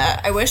touching on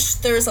that, I wish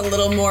there was a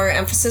little more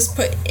emphasis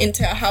put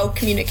into how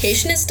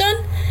communication is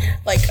done.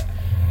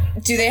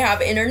 Do they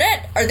have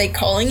internet? Are they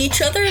calling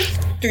each other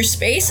through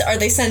space? Are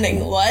they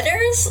sending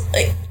letters?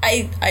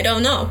 I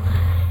don't know.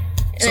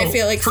 And I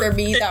feel for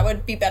me, that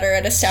would be better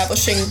at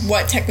establishing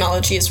what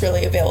technology is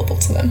really available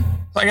to them.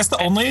 I guess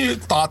the only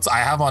thoughts I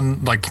have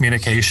on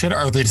communication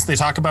are they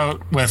talk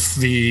about with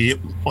the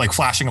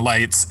flashing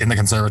lights in the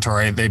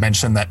conservatory. They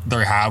mentioned that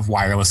they have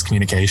wireless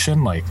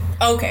communication,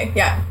 Okay,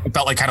 yeah. it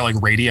felt kind of like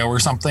radio or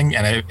something.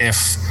 And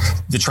if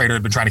the trader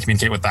had been trying to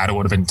communicate with that, it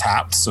would have been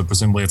tapped. So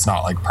presumably it's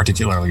not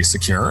particularly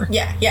secure.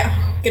 Yeah.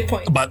 Good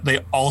point. But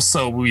they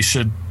also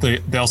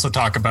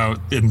talk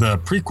about in the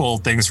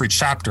prequel things for each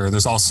chapter.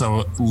 There's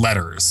also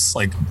letters,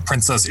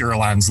 Princess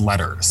Irulan's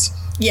letters.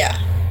 Yeah.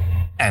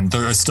 And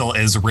there still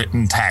is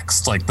written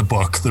text, the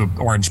book, the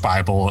Orange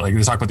Bible. They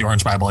talk about the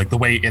Orange Bible. The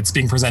way it's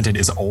being presented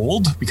is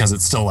old because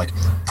it's still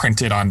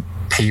printed on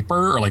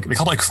paper, or they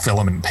call it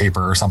filament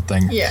paper or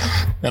something. Yeah.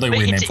 They had a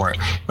weird name for it.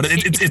 But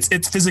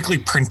it's physically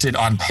printed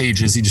on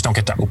pages. You just don't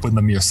get to open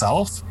them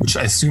yourself, which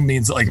I assume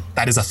means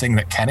that is a thing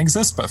that can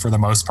exist. But for the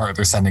most part,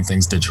 they're sending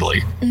things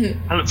digitally.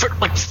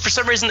 Mm-hmm. For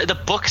some reason, the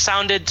book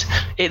sounded.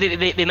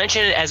 They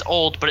mentioned it as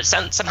old, but it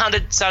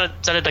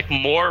sounded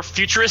more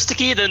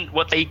futuristic-y than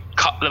what they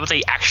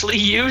actually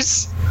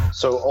use.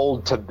 So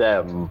old to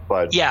them,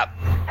 but yeah,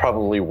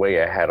 probably way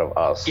ahead of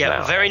us. Yeah,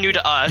 now. very new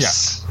to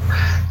us.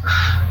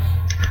 Yeah.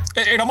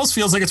 It almost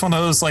feels like it's one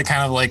of those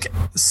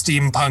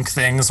steampunk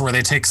things where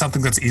they take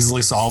something that's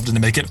easily solved and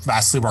to make it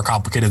vastly more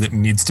complicated than it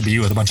needs to be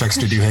with a bunch of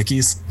extra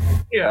doohickeys.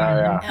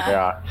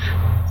 Yeah.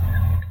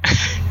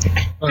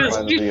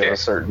 Reminds me of a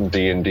certain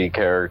D&D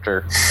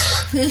character.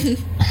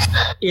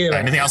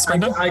 Anything else,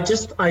 Brenda? I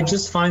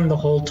just find the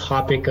whole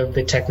topic of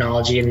the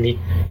technology and the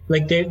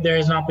there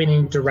has not been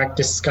any direct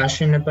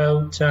discussion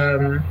about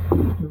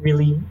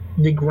really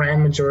the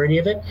grand majority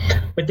of it,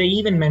 but they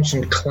even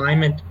mentioned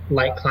climate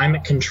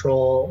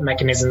control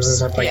mechanisms and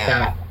stuff like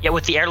that. Yeah,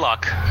 with the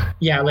airlock.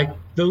 Yeah,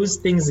 those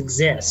things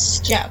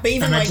exist. Yeah, but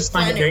even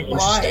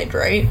planet-wide,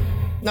 right?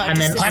 And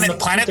then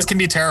planets can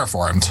be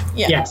terraformed.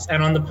 Yeah. Yes,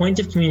 and on the point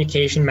of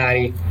communication,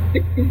 Maddie,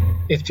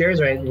 if Jared's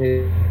right,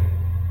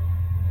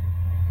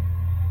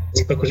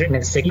 this book was written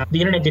in the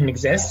internet didn't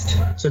exist,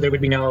 so there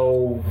would be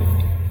no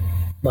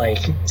they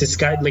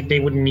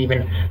wouldn't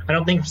even. I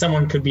don't think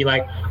someone could be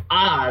the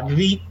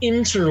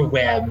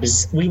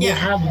interwebs. We will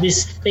have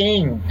this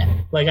thing.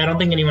 I don't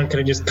think anyone could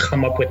have just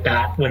come up with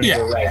that when they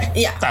were writing.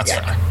 Yeah, that's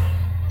fair.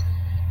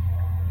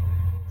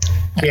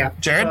 Yeah,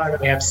 Jared, that's all I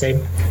really have to say.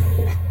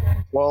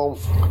 Well,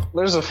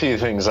 there's a few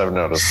things I've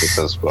noticed with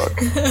this book.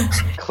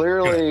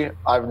 Clearly,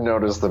 I've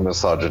noticed the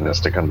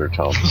misogynistic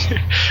undertones.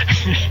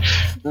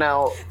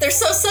 Now, they're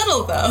so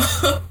subtle,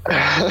 though.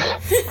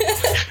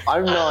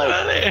 I'm not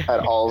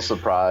at all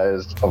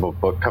surprised of a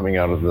book coming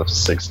out of the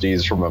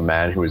 60s from a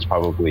man who is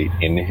probably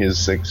in his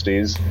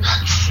 60s.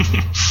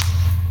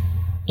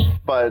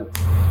 But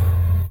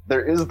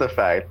there is the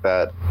fact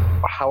that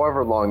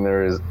however long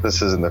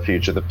this is in the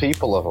future, the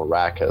people of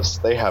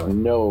Arrakis, they have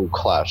no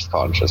class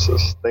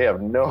consciousness. They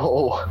have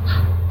no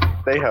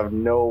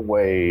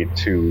way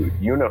to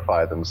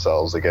unify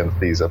themselves against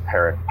these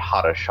apparent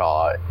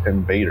Padishah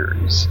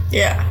invaders.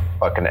 Yeah.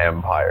 Fucking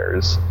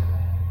empires.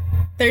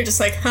 They're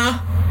just like, huh?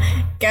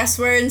 Guess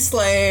we're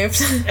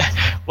enslaved.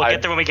 We'll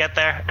get there when we get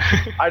there.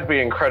 I'd be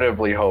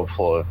incredibly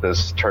hopeful if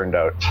this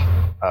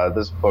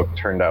book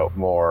turned out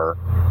more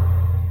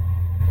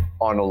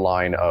on a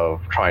line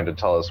of trying to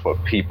tell us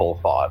what people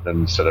thought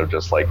instead of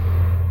just like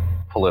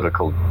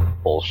political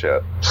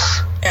bullshit.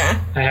 Yeah.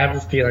 I have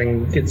a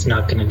feeling it's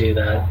not going to do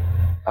that.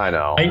 I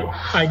know.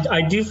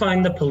 I do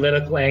find the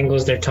political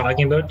angles they're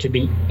talking about to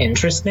be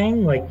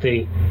interesting, like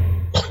the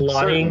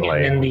plotting.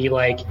 Certainly. And then the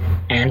like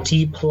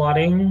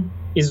anti-plotting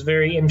is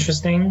very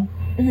interesting.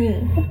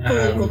 Mm-hmm.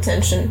 Political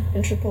tension,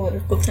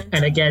 interpolitical tension.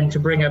 And again, to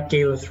bring up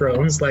Game of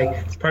Thrones, like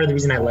it's part of the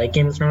reason I like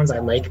Game of Thrones. I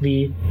like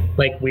the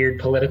like weird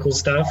political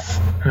stuff.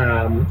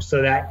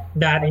 So that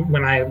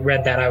when I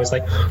read that, I was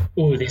like,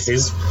 "Ooh, this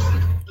is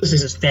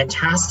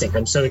fantastic!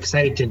 I'm so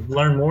excited to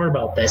learn more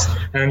about this."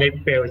 And they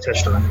barely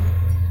touched on it.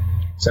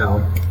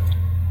 So,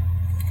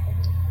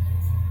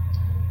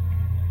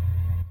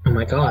 oh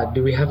my God,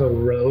 do we have a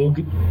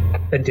rogue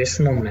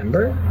additional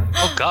member?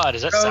 Oh God,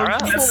 is that Sarah?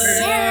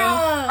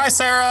 Sarah! Hi,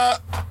 Sarah.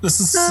 This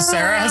is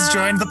Sarah has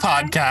joined the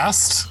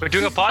podcast. We're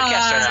doing a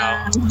podcast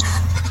right now.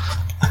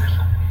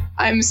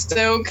 I'm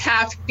so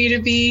happy to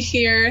be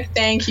here.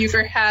 Thank you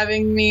for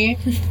having me.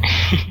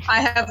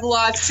 I have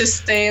lots to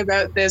say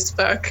about this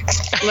book.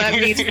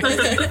 Let me.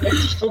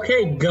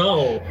 Okay,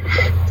 go.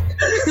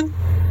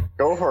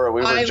 Go for it.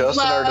 We were just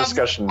in our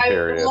discussion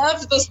period. I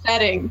love the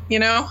setting, you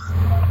know?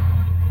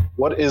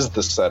 What is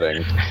the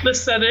setting? The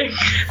setting.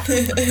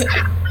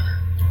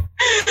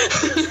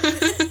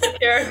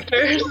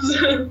 Characters.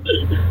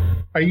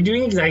 Are you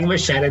doing exactly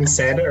what Shannon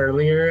said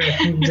earlier?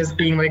 Just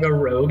being like a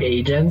rogue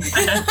agent? He's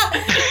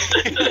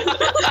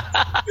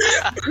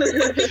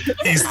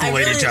the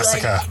Lady really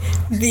Jessica.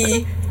 Like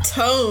the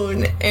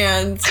tone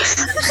and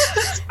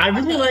I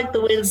really like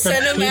the way that the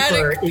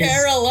cinematic paper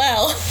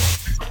parallel.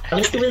 I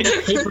like the way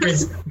the paper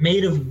is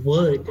made of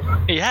wood.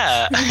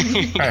 Yeah. All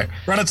right,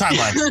 run a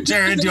timeline.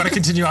 Jared, do you want to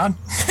continue on?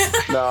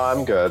 No,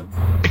 I'm good.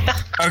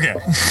 Okay.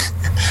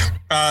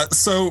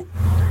 So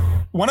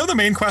one of the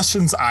main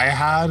questions I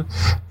had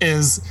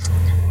is,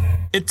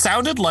 it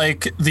sounded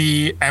like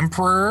the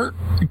Emperor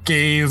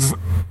gave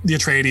the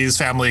Atreides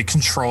family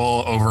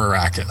control over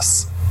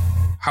Arrakis.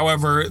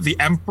 However, the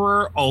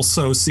Emperor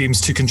also seems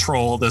to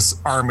control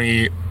this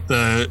army,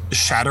 the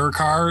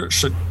Sardaukar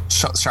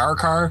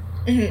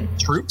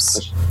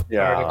troops.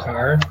 Yeah.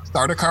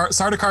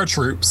 Sardaukar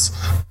troops.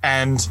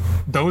 And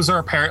those are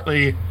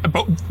apparently,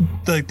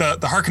 the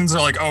Harkonnens are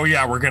like, oh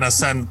yeah, we're going to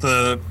send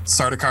the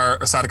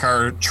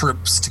Sardaukar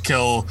troops to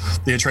kill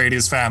the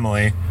Atreides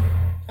family.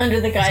 Under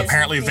the guise.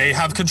 Apparently they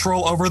have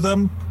control over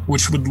them,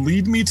 which would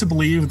lead me to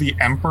believe the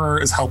Emperor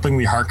is helping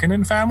the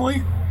Harkonnen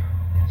family.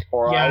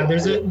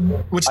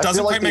 Which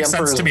doesn't quite make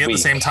sense to me at the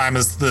same time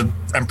as the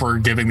Emperor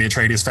giving the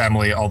Atreides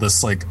family all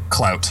this like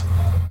clout.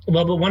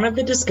 Well, but one of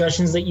the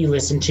discussions that you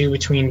listen to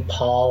between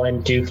Paul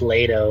and Duke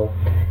Leto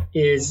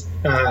is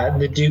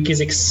the Duke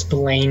is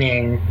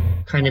explaining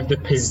kind of the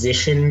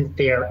position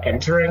they are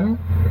entering.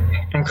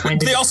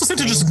 And they also seem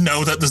to just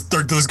know that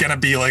there's going to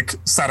be like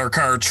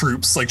Sardaukar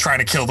troops like trying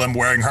to kill them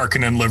wearing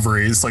Harkonnen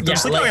liveries. Like, they're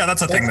just like, oh yeah,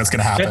 that's a thing that's going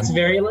to happen. That's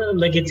very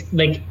like, it's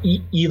like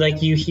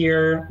you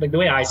hear, like the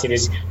way I see it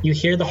is you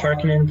hear the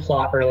Harkonnen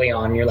plot early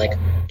on. You're like,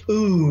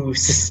 ooh,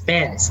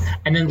 suspense.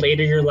 And then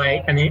later you're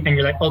like, and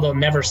you're like, oh, they'll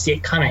never see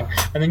it coming.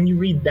 And then you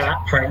read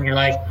that part and you're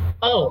like,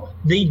 oh,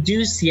 they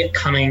do see it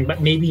coming,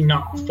 but maybe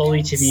not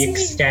fully to the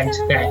extent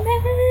that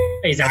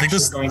is actually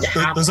going to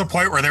happen. There's a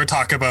point where they're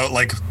talking about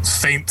like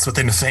feints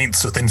within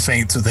feints within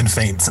feints within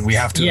feints, and we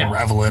have to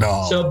unravel it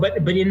all. So, but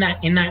in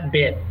that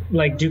bit,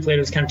 like Duke Leto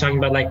was kind of talking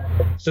about, like,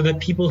 so the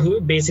people who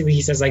basically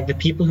he says like the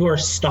people who are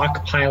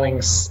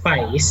stockpiling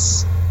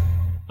spice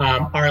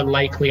are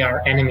likely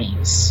our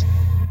enemies.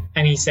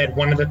 And he said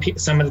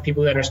some of the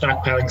people that are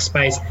stockpiling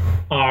spice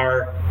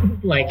are,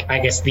 like, I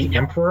guess the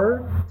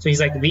Emperor. So he's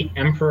like, the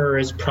Emperor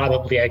is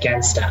probably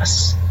against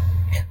us.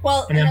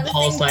 Well, and then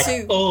Paul's like,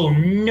 oh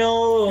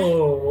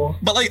no.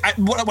 But like,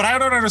 what I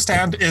don't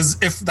understand is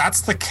if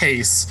that's the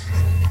case,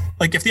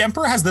 like if the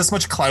Emperor has this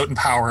much clout and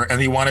power and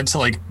he wanted to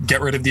like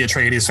get rid of the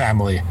Atreides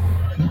family,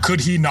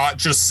 could he not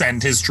just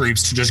send his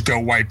troops to just go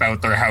wipe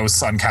out their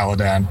house on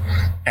Caladan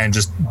and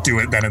just do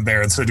it then and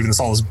there instead of doing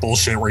all this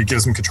bullshit where he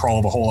gives them control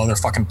of a whole other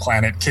fucking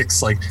planet,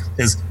 kicks like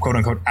his quote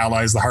unquote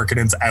allies, the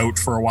Harkonnens, out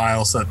for a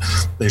while so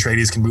that the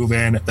Atreides can move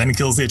in, then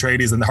kills the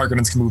Atreides and the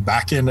Harkonnens can move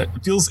back in? It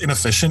feels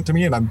inefficient to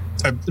me, and I'm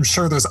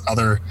sure there's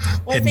other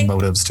hidden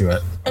motives to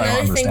it.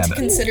 Another thing to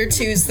consider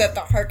too is that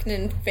the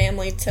Harkonnen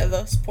family to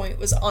this point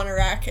was on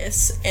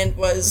Arrakis and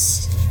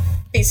was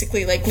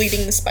basically like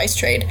leading the spice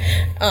trade.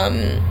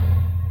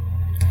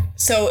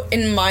 So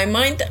in my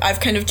mind,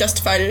 I've kind of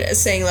justified it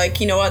as saying, like,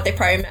 you know what, they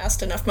probably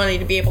amassed enough money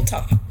to be able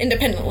to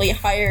independently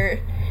hire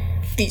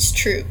these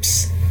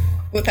troops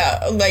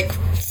without, like,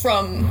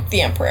 from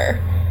the Emperor.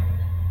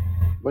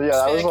 Well, yeah,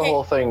 that was the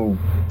whole thing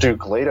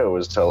Duke Leto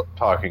was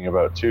talking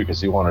about, too,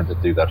 because he wanted to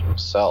do that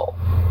himself.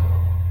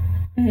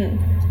 Mm-hmm.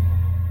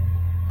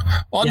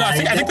 Well, no,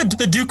 I think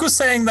the Duke was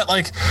saying that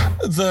like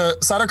the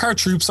Sardaukar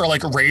troops are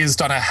like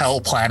raised on a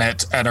hell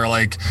planet and are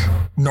like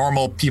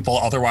normal people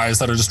otherwise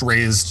that are just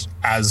raised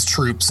as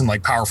troops and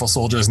like powerful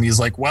soldiers. And he's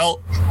like,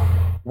 well,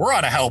 we're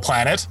on a hell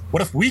planet.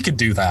 What if we could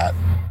do that?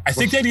 I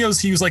think the idea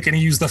was he was like going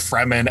to use the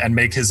Fremen and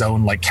make his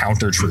own like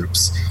counter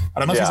troops. I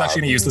don't know if he's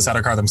actually going to use the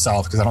Sardaukar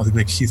themselves because I don't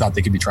think he thought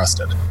they could be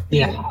trusted.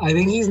 Yeah, I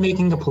think he's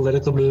making a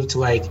political move to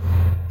like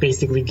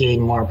basically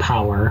gain more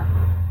power.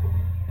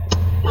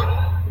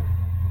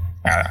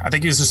 I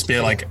think he was just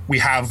being like, we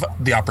have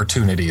the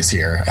opportunities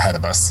here ahead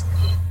of us.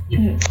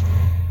 Mm-hmm.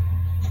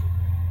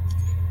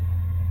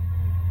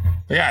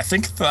 Yeah, I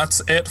think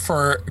that's it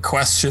for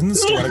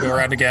questions. Do you want to go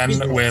around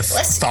again with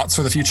thoughts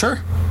for the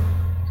future?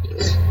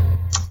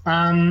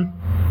 I'm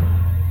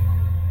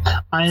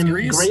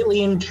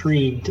greatly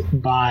intrigued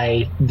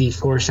by the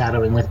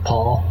foreshadowing with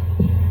Paul.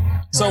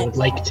 So I would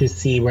like to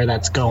see where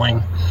that's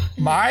going.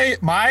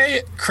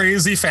 My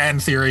crazy fan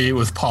theory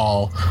with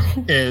Paul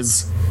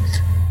is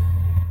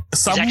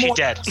somewhere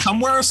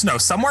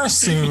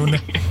soon,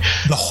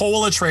 the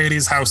whole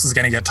Atreides house is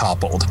going to get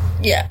toppled.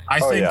 Yeah. I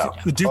think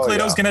the Duke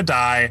Leto's going to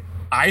die.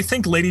 I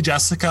think Lady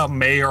Jessica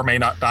may or may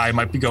not die,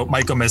 might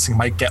go missing,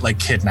 might get like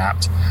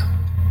kidnapped.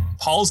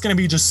 Paul's going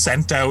to be just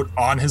sent out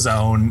on his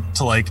own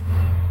to like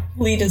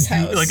lead his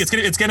house. Like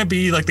it's gonna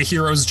be like the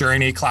hero's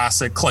journey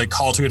classic, like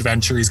call to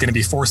adventure. He's gonna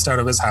be forced out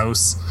of his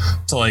house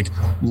to like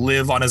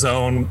live on his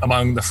own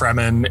among the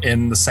Fremen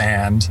in the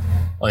sand,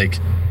 like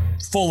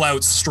full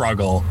out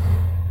struggle,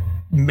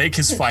 make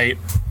his fight.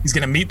 He's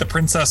gonna meet the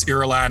Princess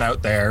Irulan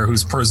out there,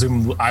 who's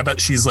presumably, I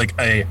bet she's like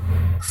a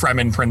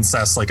Fremen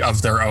princess, like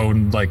of their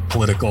own like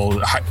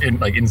political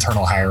like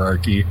internal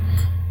hierarchy.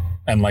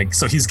 And like,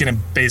 so he's going to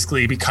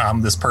basically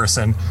become this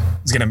person.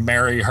 He's going to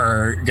marry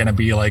her, going to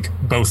be like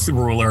both the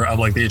ruler of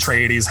like the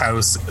Atreides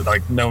house,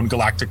 like known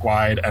galactic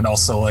wide, and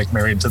also like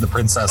married to the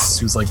princess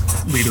who's like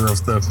leader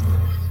of the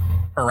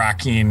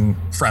Iraqian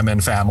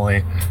Fremen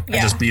family, and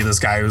just be this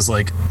guy who's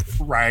like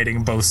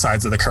riding both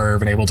sides of the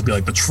curve and able to be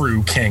like the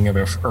true king of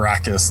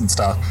Arrakis and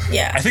stuff.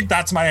 Yeah. I think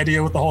that's my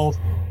idea with the whole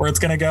where it's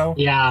gonna go.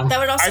 Yeah. That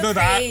would also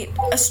create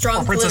a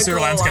strong Princess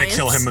political Irulan's alliance. gonna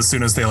kill him as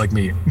soon as they like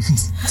meet.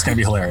 It's gonna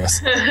be hilarious.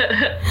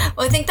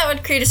 Well, I think that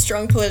would create a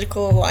strong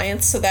political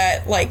alliance so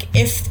that like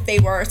if they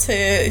were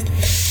to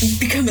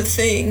become a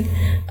thing,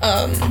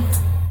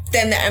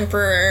 then the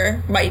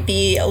Emperor might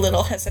be a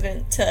little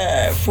hesitant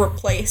to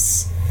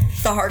replace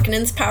the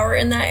Harkonnens' power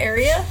in that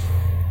area.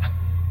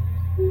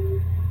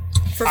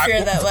 For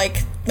fear that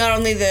like not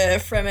only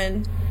the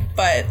Fremen,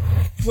 but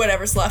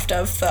whatever's left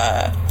of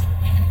the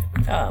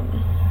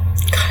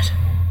God,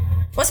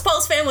 what's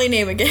Paul's family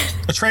name again?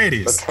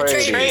 Atreides.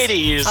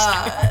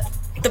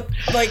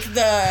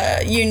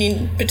 The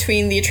union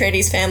between the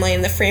Atreides family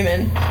and the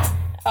Fremen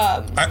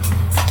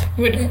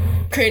would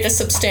create a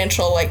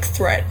substantial like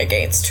threat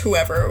against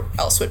whoever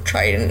else would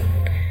try and,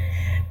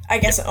 I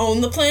guess,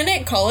 own the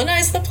planet,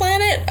 colonize the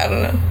planet. I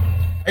don't know.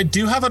 I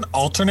do have an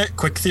alternate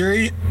quick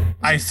theory.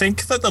 I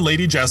think that the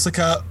Lady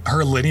Jessica,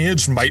 her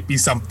lineage might be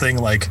something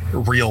like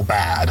real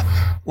bad,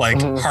 like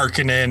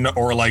Harkonnen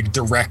or like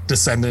direct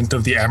descendant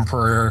of the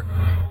Emperor,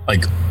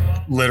 like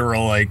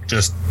literal like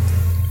just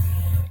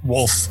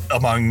wolf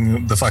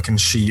among the fucking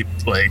sheep,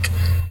 like,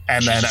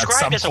 and then at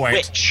some point,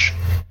 witch.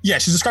 Yeah,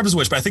 she's described as a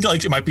witch, but I think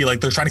like it might be like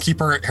they're trying to keep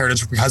her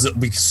heritage because it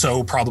would be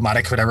so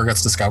problematic if it ever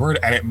gets discovered,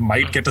 and it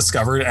might get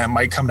discovered, and it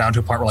might come down to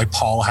a point where like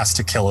Paul has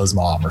to kill his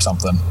mom or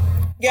something.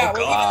 Yeah,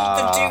 well, even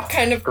the Duke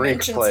kind of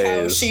mentions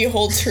how she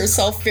holds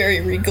herself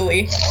very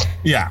regally.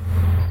 Yeah.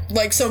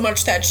 Like, so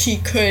much that she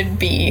could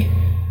be,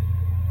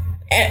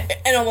 and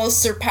almost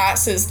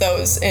surpasses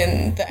those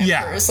in the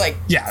Emperor's, like,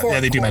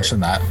 they do mention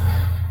that.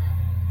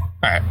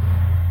 All right.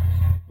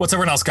 What's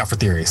everyone else got for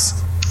theories?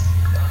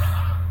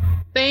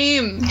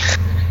 Same.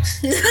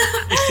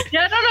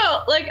 Yeah, I don't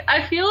know. Like,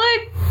 I feel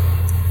like,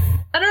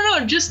 I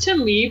don't know, just to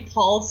me,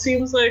 Paul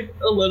seems like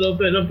a little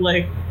bit of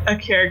like a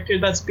character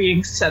that's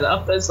being set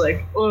up as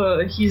like,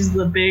 oh, he's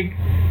the big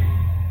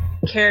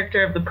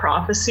character of the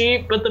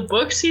prophecy, but the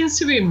book seems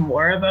to be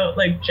more about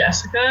like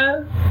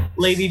Jessica,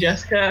 Lady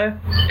Jessica,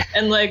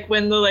 and like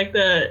when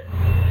the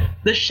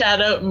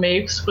Shadow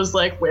Mapes was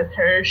like with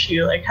her,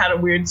 she like had a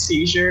weird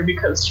seizure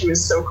because she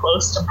was so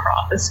close to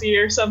prophecy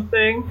or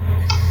something,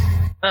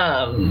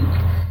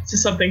 to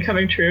something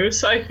coming true.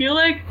 So I feel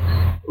like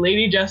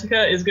Lady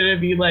Jessica is gonna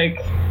be like,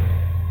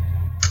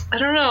 I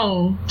don't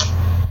know,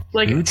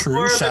 like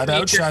true. Shout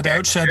out.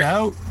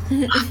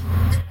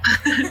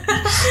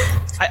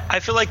 I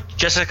feel like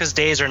Jessica's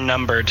days are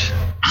numbered.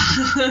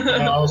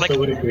 I also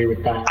would agree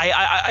with that.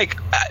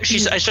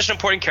 She's such an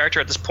important character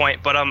at this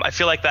point, but I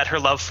feel like that her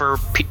love for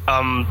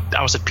I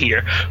almost said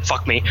Peter.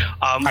 Fuck me.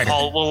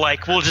 Paul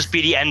will just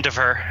be the end of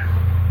her.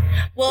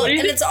 Well, and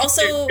it's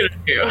also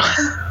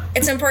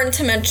it's important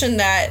to mention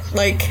that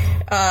like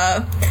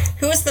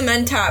who is the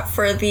Mentat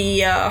for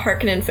the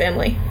Harkonnen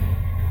family?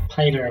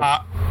 Peter.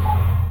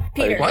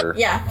 Peter. What?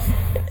 Yeah.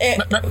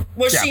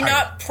 Was she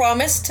not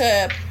promised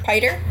to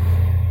Peter?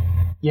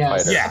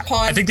 Yes. Fighter. Yeah,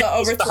 Upon I think the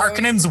if the overthrowing.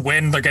 Harkonnens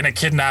win, they're gonna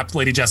kidnap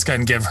Lady Jessica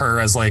and give her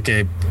as like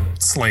a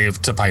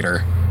slave to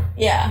Piter.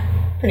 Yeah,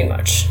 pretty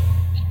much.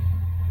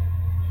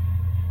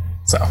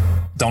 So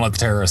don't let the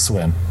terrorists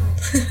win.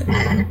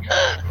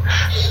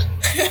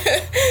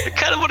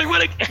 Kind of what I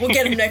want to. We'll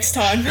get him next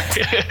time.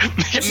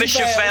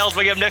 Mission failed.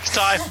 We get him next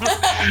time.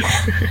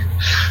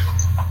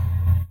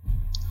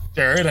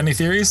 Jared, any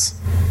theories?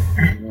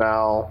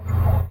 No,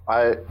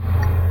 I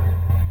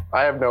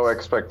have no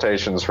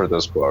expectations for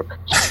this book.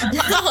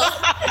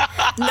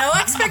 No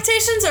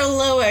expectations or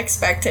low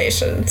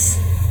expectations?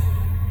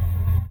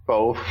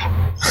 Both.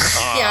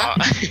 Yeah.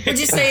 Would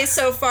you say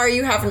so far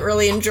you haven't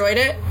really enjoyed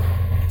it?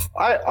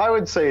 I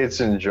would say it's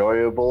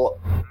enjoyable.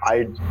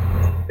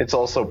 It's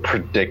also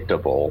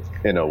predictable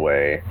in a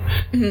way.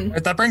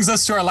 Right, that brings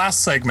us to our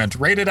last segment.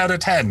 Rated out of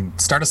 10.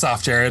 Start us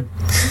off, Jared.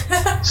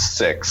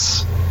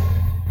 6.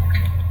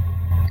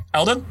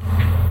 Eldon?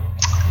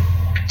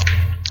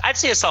 I'd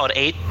say a solid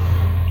 8.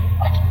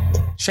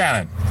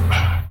 Shannon?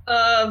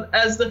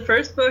 As the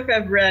first book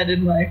I've read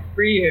in like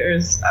 3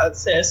 years, I would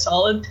say a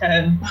solid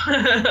 10.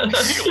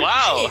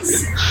 Wow.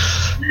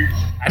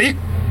 Addie?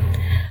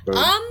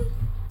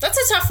 That's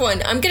a tough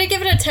one. I'm gonna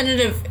give it a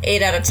tentative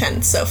 8 out of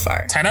 10 so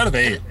far. 10 out of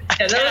 8.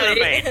 10 out of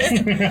 8.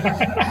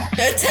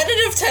 A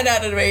tentative 10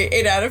 out of 8,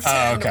 8 out of 10.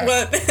 Oh, okay.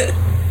 What?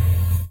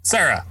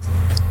 Sarah?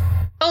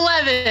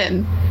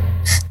 11.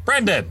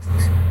 Brendan?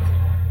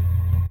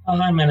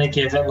 I'm gonna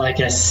give it like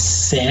a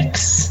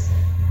 6.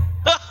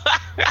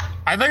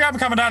 I think I'm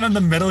coming down in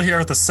the middle here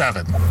with a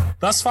 7.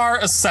 Thus far,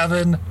 a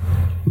 7,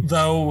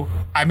 though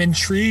I'm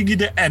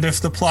intrigued, and if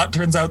the plot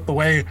turns out the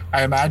way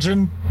I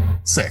imagine,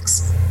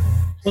 6.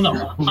 Well,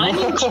 no, I'm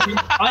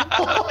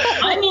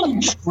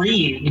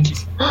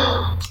intrigued,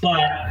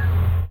 but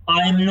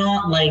I'm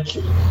not like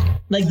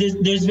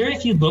there's very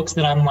few books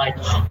that I'm like,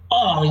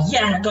 oh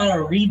yeah, I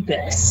gotta read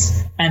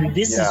this, and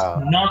this is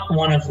not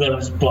one of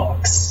those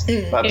books.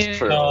 That's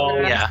true. So,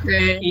 Yeah.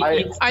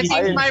 I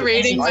think my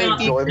rating might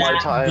be enjoy my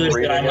time good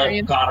reading that I'm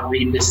like, gotta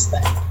read this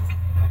thing.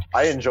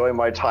 I enjoy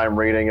my time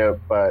reading it,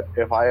 but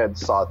if I had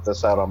sought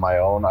this out on my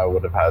own, I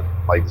would have had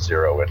like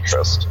 0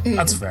 interest.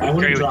 That's fair. I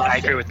I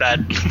agree with that.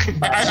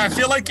 I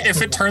feel like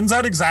if it turns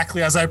out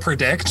exactly as I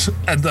predict,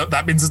 and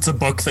that means it's a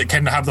book that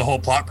can have the whole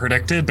plot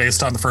predicted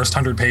based on the first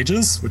 100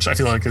 pages, which I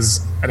feel like is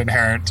an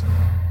inherent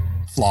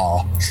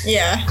flaw.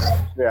 Yeah.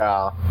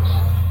 Yeah.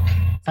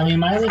 I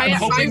mean, I'm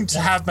hoping to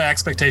have my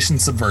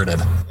expectations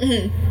subverted.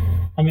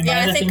 I mean, Yeah, my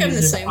I other think thing I'm the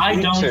is same. I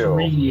Me don't too.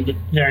 read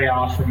very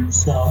often,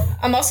 so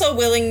I'm also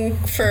willing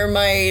for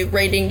my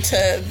rating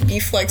to be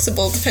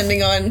flexible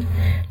depending on,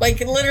 like,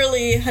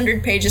 literally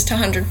 100 pages to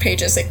 100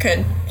 pages. It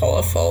could pull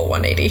a full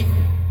 180.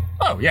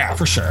 Oh, yeah,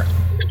 for sure.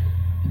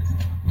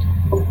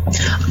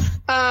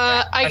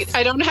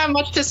 I don't have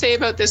much to say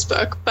about this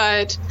book,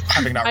 but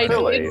Having not I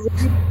read it.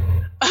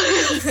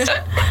 did.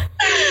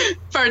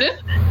 Pardon?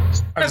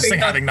 I was just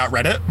saying, having not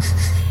read it.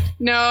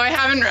 No, I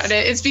haven't read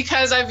it. It's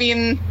because I've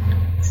been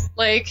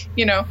like,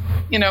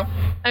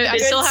 I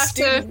still have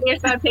to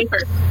finish that paper.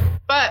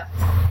 But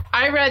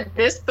I read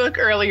this book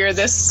earlier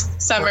this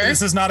summer.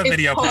 This is not a It's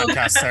video called-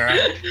 podcast, Sarah.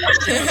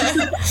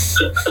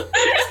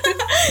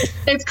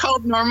 It's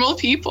called Normal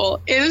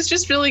People. It is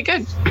just really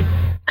good.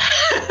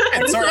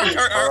 It's our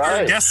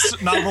Alright.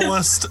 guest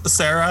novelist,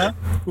 Sarah,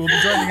 who will be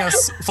joining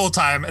us full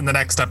time in the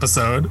next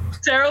episode.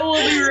 Sarah will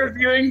be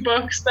reviewing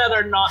books that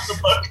are not the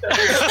book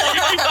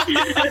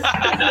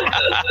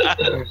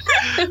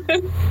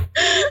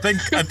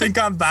that I think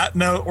on that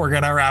note, we're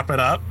going to wrap it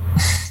up.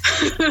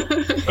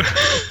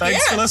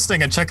 Thanks for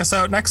listening, and check us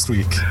out next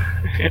week.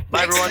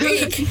 Bye, everyone.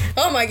 Next week.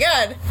 Oh my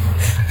god.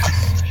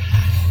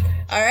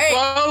 All right.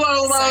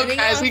 Whoa, Signing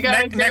guys. off. We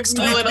got Next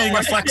week being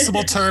a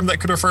flexible term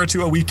that could refer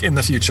to a week in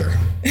the future.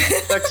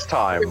 Next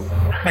time.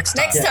 Next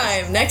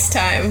time. Next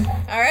time.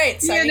 All right.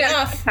 Signing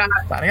off.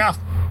 Signing off.